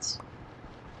coordinates.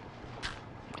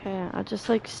 Okay, I'll just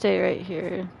like stay right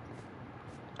here.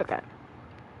 Okay.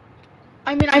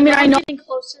 I mean, I know I'm getting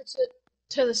closer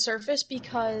to the surface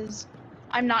because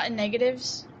I'm not in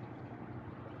negatives.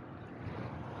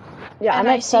 Yeah, and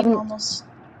I'm I at see 7.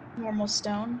 normal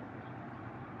stone.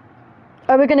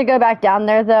 Are we gonna go back down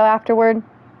there though afterward?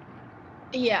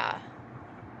 Yeah.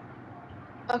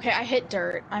 Okay, I hit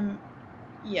dirt.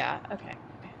 Yeah, okay.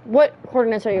 What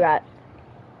coordinates are you at?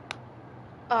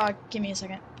 Give me a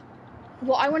second.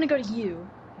 Well, I want to go to you.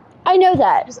 I know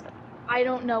that. Because I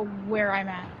don't know where I'm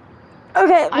at.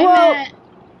 Okay, I'm well... at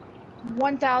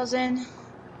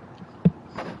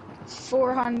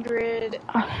 1,400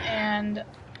 and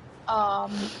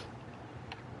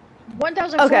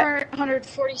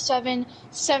 1,447,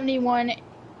 71.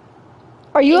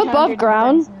 Are you above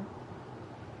ground?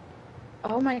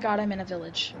 Oh my god, I'm in a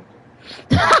village.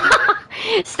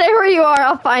 Stay where you are,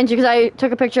 I'll find you because I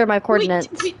took a picture of my coordinates.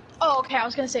 Oh, okay, I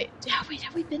was gonna say, have we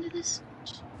been to this?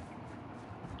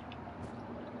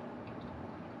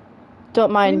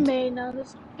 Don't mind. We may not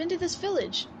have been to this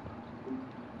village.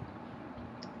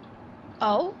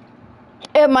 Oh?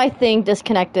 My thing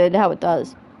disconnected, how it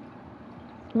does.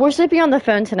 We're sleeping on the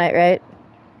phone tonight, right?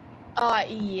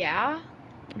 Yeah.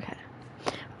 Okay.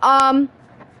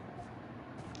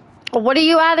 What are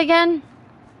you at again?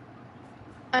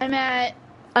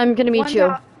 I'm gonna meet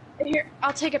you. Here,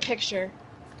 I'll take a picture.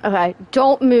 Okay,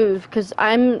 don't move, cause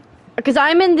I'm in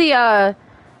the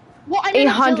Well, I'm 800s. in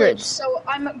a village, so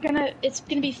it's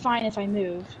gonna be fine if I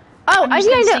move. Oh, I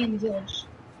think I know. In the village.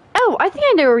 Oh, I think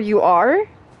I know where you are.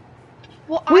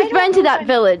 Well, We've been to that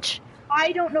village.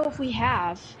 I don't know if we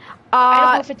have. I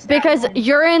don't know if it's that because one.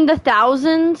 you're in the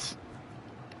thousands.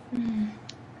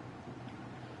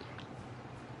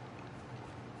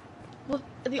 Well,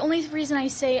 the only reason I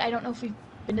say I don't know if we've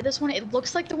been to this one, it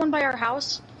looks like the one by our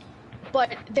house,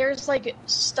 but there's like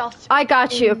stuff. I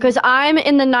got you, because I'm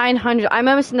in the 900. I'm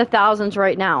almost in the thousands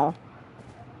right now.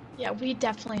 Yeah, we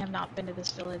definitely have not been to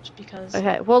this village because.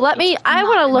 Okay, well let me. I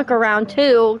want to look around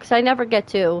too, because I never get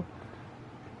to.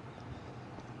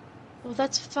 Well,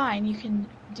 that's fine. You can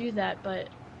do that, but.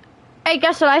 Hey,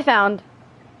 guess what I found?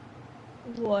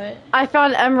 What? I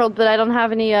found emerald, but I don't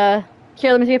have any. Here,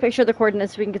 let me take a picture of the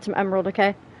coordinates so we can get some emerald.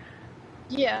 Okay.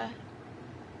 Yeah.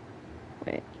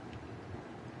 Wait.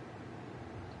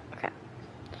 Okay.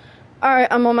 All right,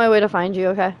 I'm on my way to find you.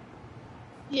 Okay.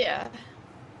 Yeah.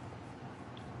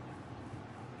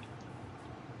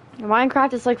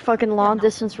 Minecraft is like fucking long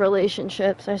distance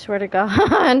relationships. I swear to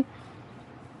God.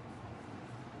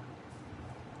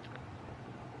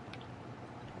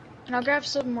 And I'll grab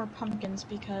some more pumpkins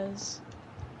because.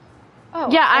 Oh.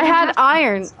 Yeah, I had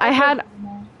iron.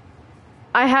 Pumpkins.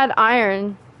 I had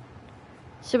iron,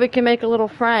 so we can make a little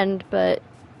friend, but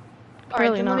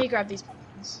Alright, then let me grab these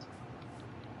pumpkins.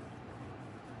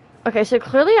 Okay, so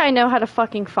clearly I know how to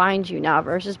fucking find you now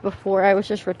versus before I was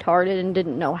just retarded and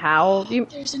didn't know how.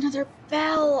 There's another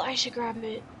bell. I should grab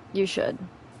it. You should.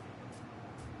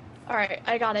 Alright,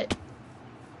 I got it.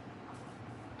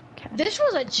 Okay. This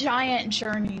was a giant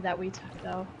journey that we took,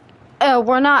 though. Oh,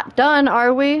 we're not done,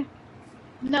 are we?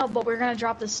 No, but we're gonna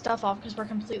drop this stuff off because we're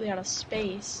completely out of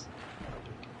space.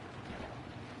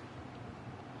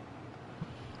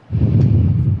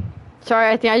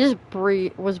 Sorry, I think I just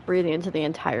was breathing into the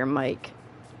entire mic.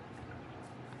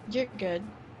 You're good.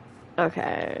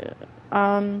 Okay.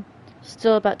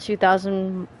 Still about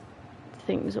 2,000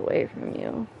 things away from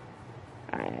you.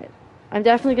 Alright. I'm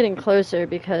definitely getting closer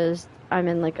because I'm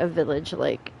in like a village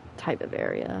like type of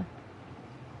area.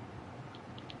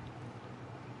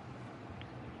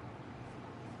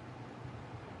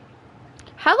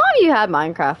 How long have you had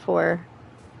Minecraft for?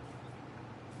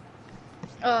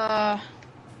 A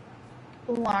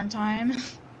long time.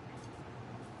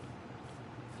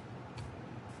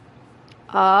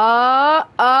 Are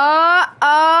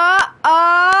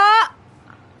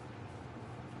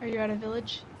you at a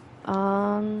village?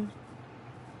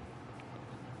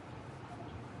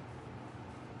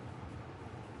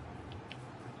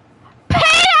 Peter,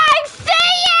 I see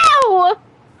you!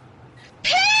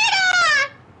 Peter!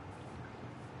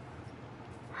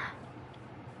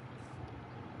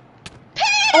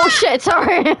 Oh shit,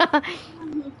 sorry.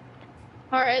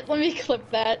 Alright, let me clip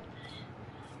that.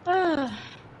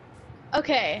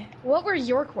 Okay, what were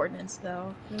your coordinates,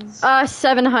 though?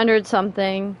 700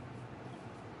 something.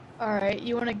 Alright,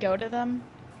 you want to go to them?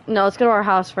 No, let's go to our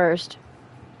house first.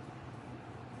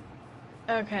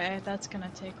 Okay, that's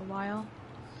gonna take a while.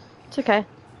 It's okay.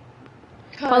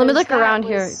 Well, let me look around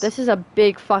here. This is a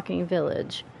big fucking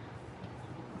village.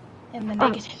 In the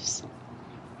negatives.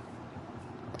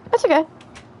 That's okay.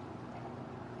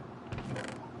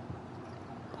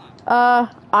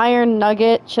 Iron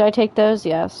nugget. Should I take those?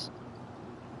 Yes.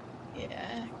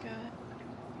 Yeah, good.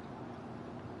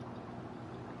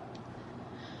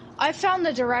 I found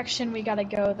the direction we gotta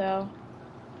go, though.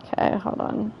 Okay, hold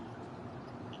on.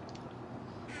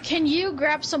 Can you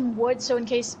grab some wood so in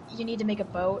case you need to make a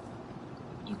boat,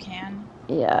 you can?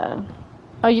 Yeah.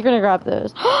 Oh, you're gonna grab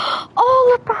those. Oh,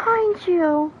 look behind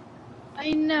you!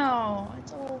 I know.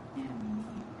 It's all family.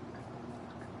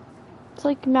 It's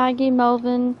like Maggie,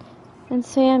 Melvin, and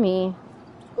Sammy.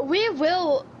 We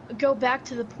will go back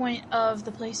to the point of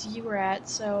the place you were at,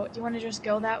 so do you want to just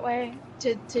go that way?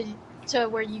 To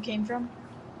where you came from?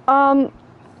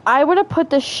 I would have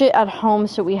put this shit at home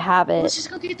so we have it. Let's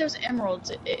just go get those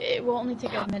emeralds. It will only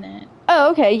take a minute. Oh,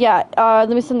 okay, yeah. Let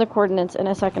me send the coordinates in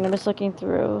a second. I'm just looking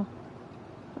through.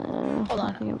 Hold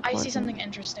on. I see something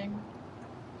interesting.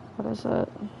 What is it?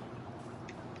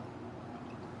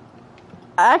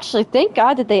 Actually, thank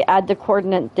God that they add the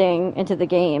coordinate thing into the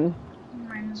game.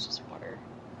 Mine is just water.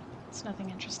 It's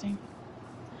nothing interesting.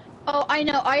 Oh, I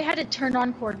know. I had to turn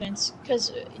on coordinates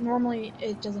because normally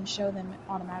it doesn't show them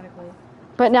automatically.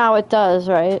 But now it does,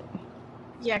 right?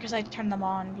 Yeah, because I turned them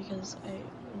on because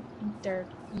they're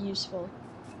useful.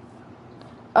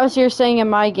 Oh, so you're saying in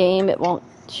my game it won't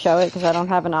show it because I don't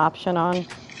have an option on?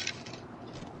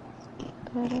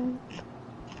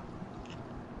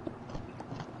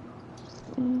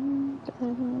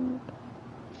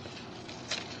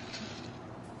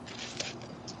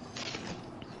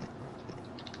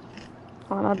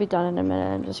 Well, I'll be done in a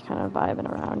minute. I'm just kind of vibing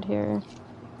around here.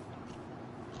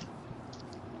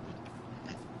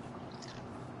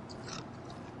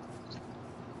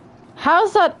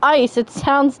 How's that ice? It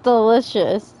sounds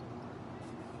delicious.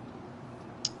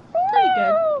 Pretty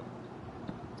good.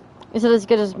 Is it as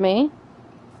good as me?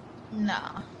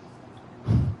 Nah.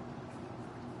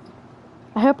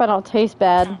 I hope I don't taste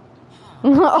bad.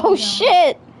 Oh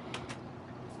shit!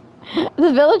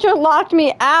 The villager locked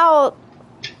me out!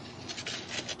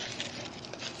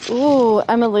 Ooh,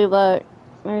 Emily, look.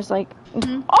 There's like...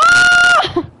 Mm-hmm.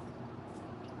 Ah!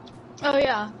 Oh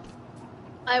yeah.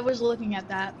 I was looking at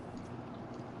that.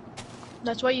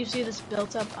 That's why you see this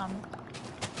built up,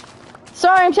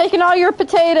 Sorry, I'm taking all your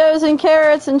potatoes and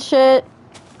carrots and shit.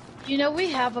 You know we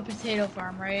have a potato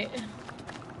farm, right?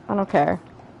 I don't care.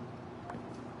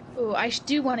 Ooh, I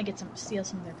do want to get steal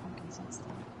some of their pumpkin seeds though.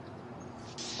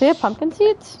 Do you have pumpkin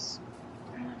seeds?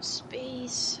 I don't have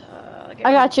space.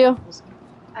 I got you. Apples.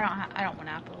 I don't want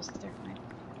apples. They're fine.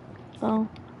 Oh.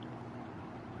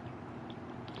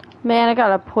 Man, I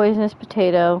got a poisonous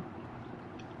potato.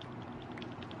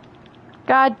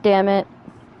 God damn it.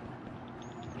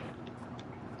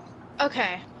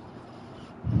 Okay.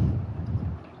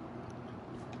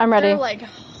 I'm ready. They're like,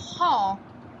 huh?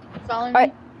 Following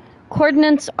Alright. me?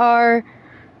 Coordinates are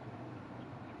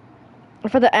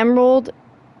for the emerald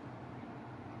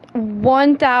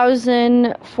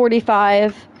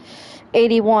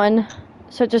 1045.81.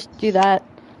 So just do that.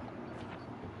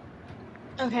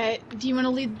 Okay. Do you want to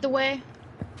lead the way?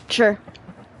 Sure.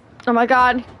 Oh my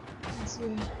god. Let's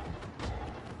see.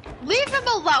 Leave him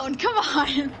alone. Come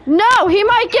on. No, he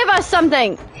might give us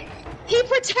something. He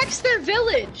protects their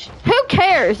village. Who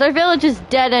cares? Their village is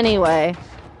dead anyway.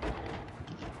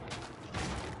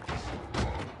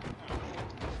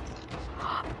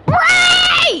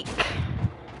 Break!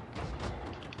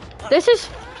 This is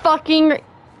fucking...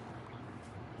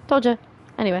 Told ya.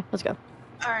 Anyway, let's go.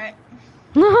 All right.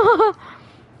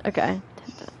 Okay.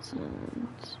 10,000.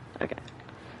 Okay.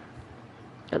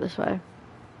 Go this way.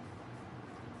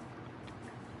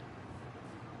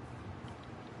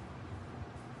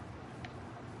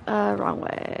 Wrong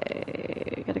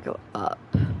way. Gotta go up.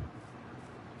 I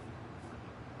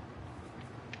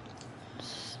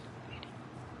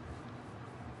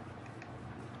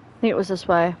think it was this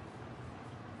way.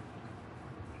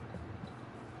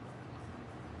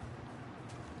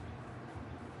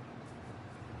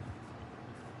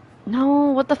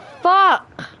 No, what the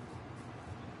fuck?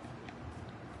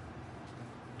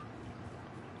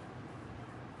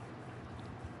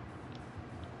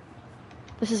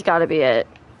 This has got to be it.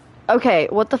 Okay,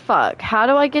 what the fuck? How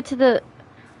do I get to the...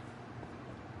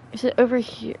 Is it over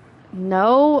here?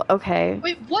 No? Okay.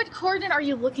 Wait, what coordinate are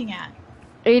you looking at?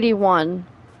 81.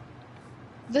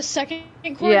 The second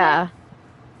coordinate? Yeah.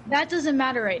 That doesn't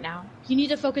matter right now. You need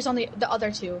to focus on the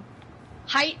other two.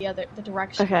 Height, the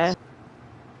direction. Okay.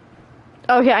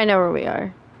 Okay, I know where we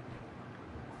are.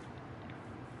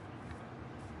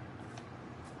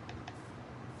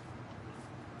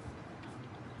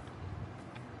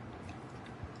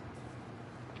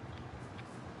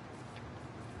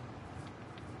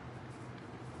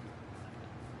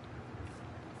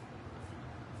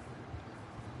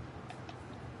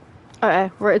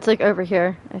 Okay, it's like over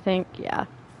here, I think. Yeah.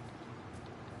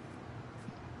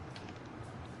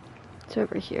 It's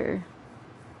over here.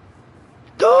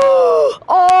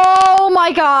 Oh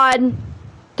my god!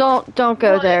 Don't go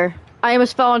What? there. I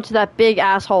almost fell into that big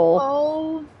asshole.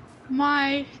 Oh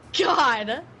my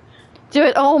god. Do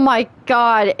it. Oh my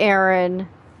god, Aaron.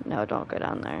 No, don't go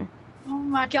down there. Oh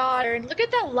my god, Aaron. Look at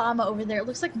that llama over there. It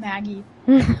looks like Maggie.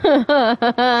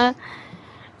 Where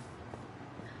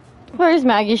is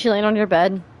Maggie? Is she laying on your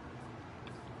bed?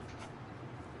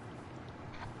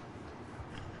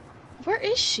 Where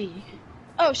is she?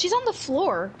 Oh, she's on the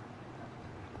floor.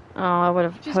 Oh, I would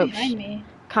have She's hoped. behind me.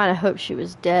 Kind of hoped she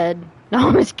was dead. No,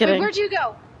 I'm just kidding. Wait, where'd you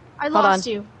go? I Hold lost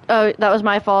on. you. Oh, that was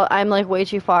my fault. I'm like way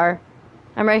too far.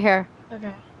 I'm right here.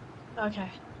 Okay. Okay.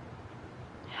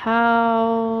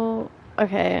 How?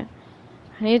 Okay.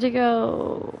 I need to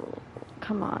go.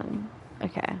 Come on.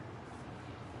 Okay.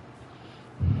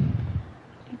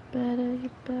 You better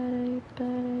make me.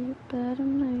 You better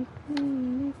make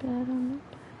me.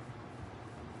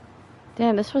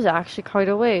 Damn, this was actually quite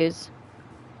a ways.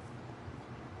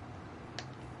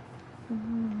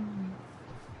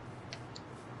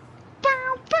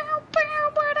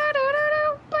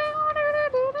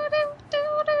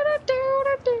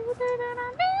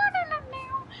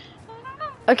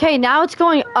 Okay, now it's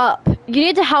going up. You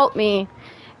need to help me.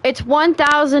 It's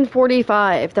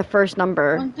 1045, the first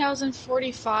number.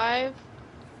 1045?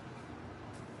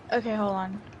 Okay, hold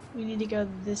on. We need to go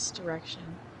this direction.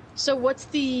 So what's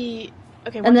the...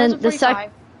 Okay, And then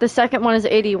 1045. the second one is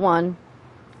 81.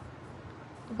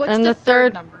 What's and the the third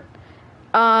third- number?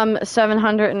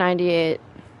 798.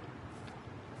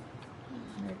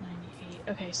 198.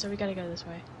 Okay, so we gotta go this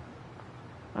way.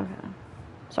 Okay.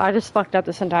 So I just fucked up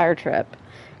this entire trip.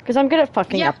 Because I'm good at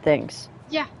fucking up things.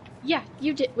 Yeah,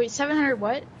 you did. Wait, 700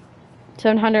 what?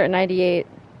 798.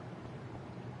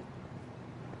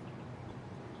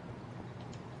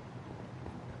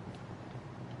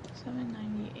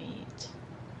 $798.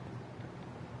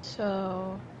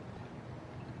 So...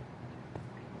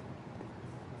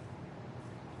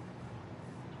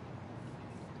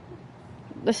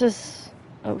 This is...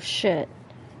 Oh, shit.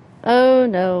 Oh,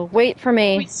 no. Wait for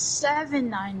me. Wait,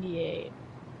 798.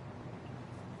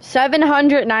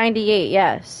 798,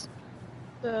 yes.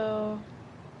 So...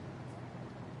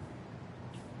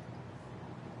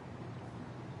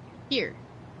 Here.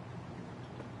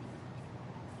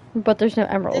 But there's no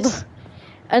emerald.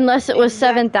 Unless it was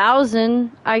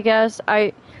 7,000, I guess.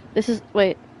 This is...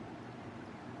 Wait.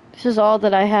 This is all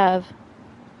that I have.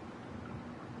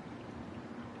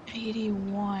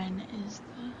 81 is the...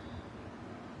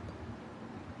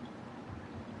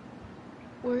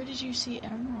 Where did you see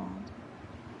emerald?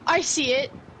 I see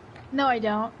it! No, I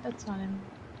don't. That's not him.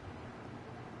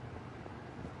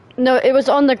 No, it was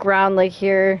on the ground, like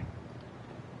here.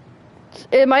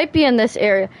 It might be in this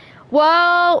area.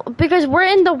 Well, because we're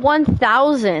in the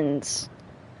 1000s.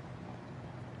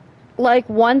 Like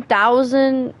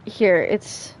 1000 here.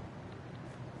 It's...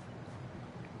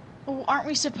 Oh, aren't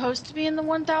we supposed to be in the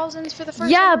 1000s for the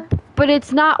first Yeah, but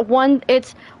it's not one.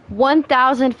 It's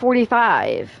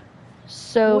 1045.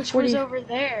 So which 40, was over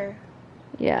there.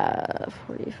 Yeah,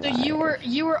 45. So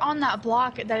you were on that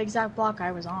block, that exact block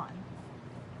I was on.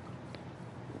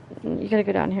 You gotta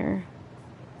go down here.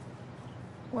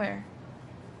 Where?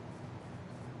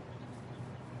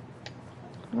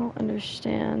 I don't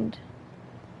understand.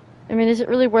 I mean, is it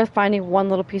really worth finding one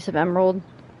little piece of emerald?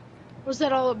 Was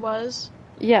that all it was?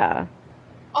 Yeah.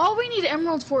 All we need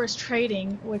emeralds for is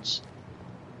trading, which,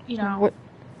 you know...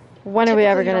 When are we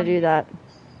ever gonna do that?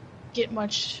 Get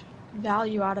much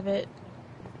value out of it.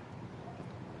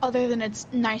 Other than it's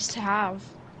nice to have,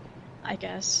 I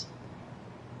guess.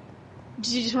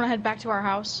 Do you just want to head back to our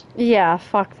house? Yeah,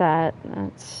 fuck that.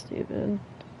 That's stupid.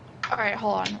 Alright,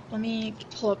 hold on. Let me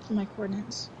pull up my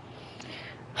coordinates.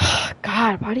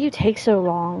 God, why do you take so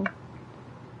long?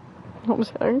 I'm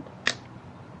sorry.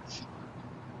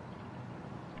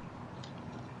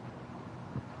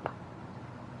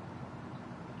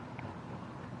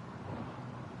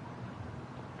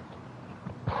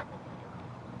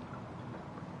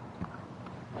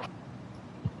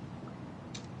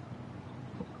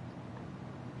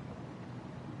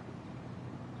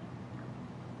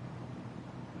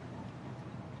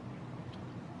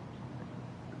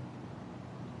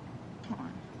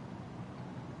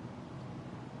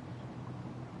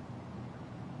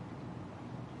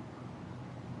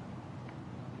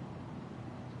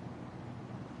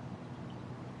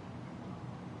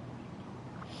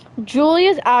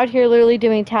 Julia's out here literally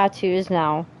doing tattoos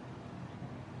now.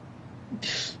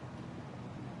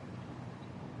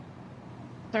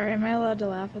 Sorry, am I allowed to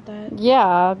laugh at that?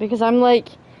 Yeah, because I'm like,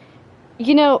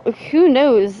 you know, who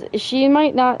knows? She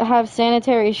might not have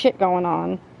sanitary shit going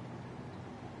on.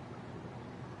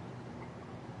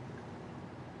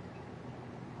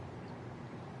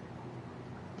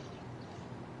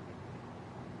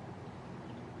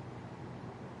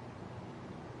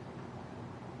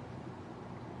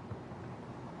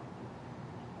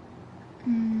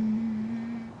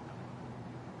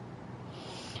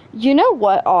 You know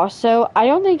what, also? I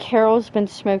don't think Carol's been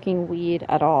smoking weed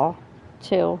at all,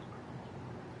 too.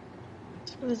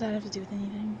 What does that have to do with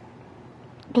anything?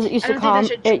 Because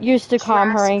it used to calm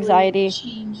her anxiety.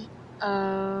 Change.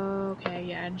 Okay,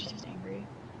 yeah, and she's just angry.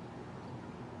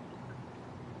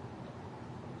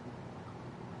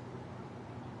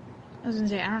 I was gonna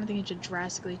say, I don't think it should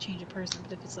drastically change a person,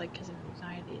 but if it's like because of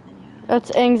anxiety, then yeah.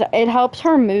 That's it helps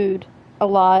her mood a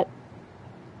lot.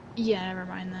 Yeah, never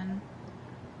mind then.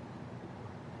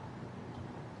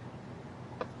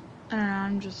 I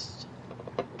don't know,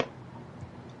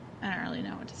 I don't really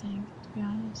know what to think, to be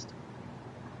honest.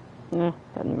 Yeah,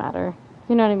 doesn't matter.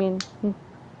 You know what I mean?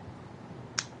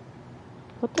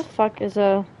 What the fuck is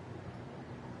a...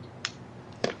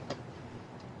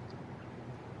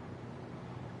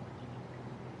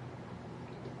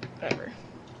 Whatever.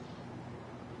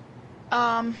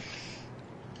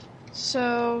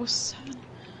 So, 7...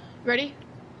 Ready?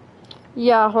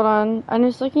 Yeah, hold on. I'm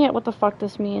just looking at what the fuck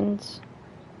this means.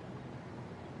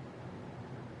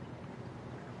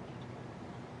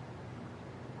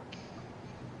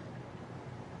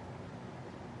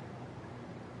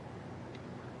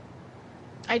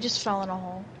 I just fell in a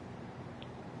hole.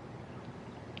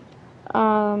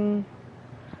 Hon,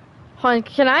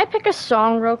 can I pick a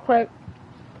song real quick?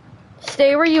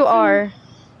 Stay where you are.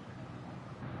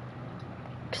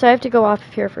 Because I have to go off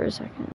of here for a second.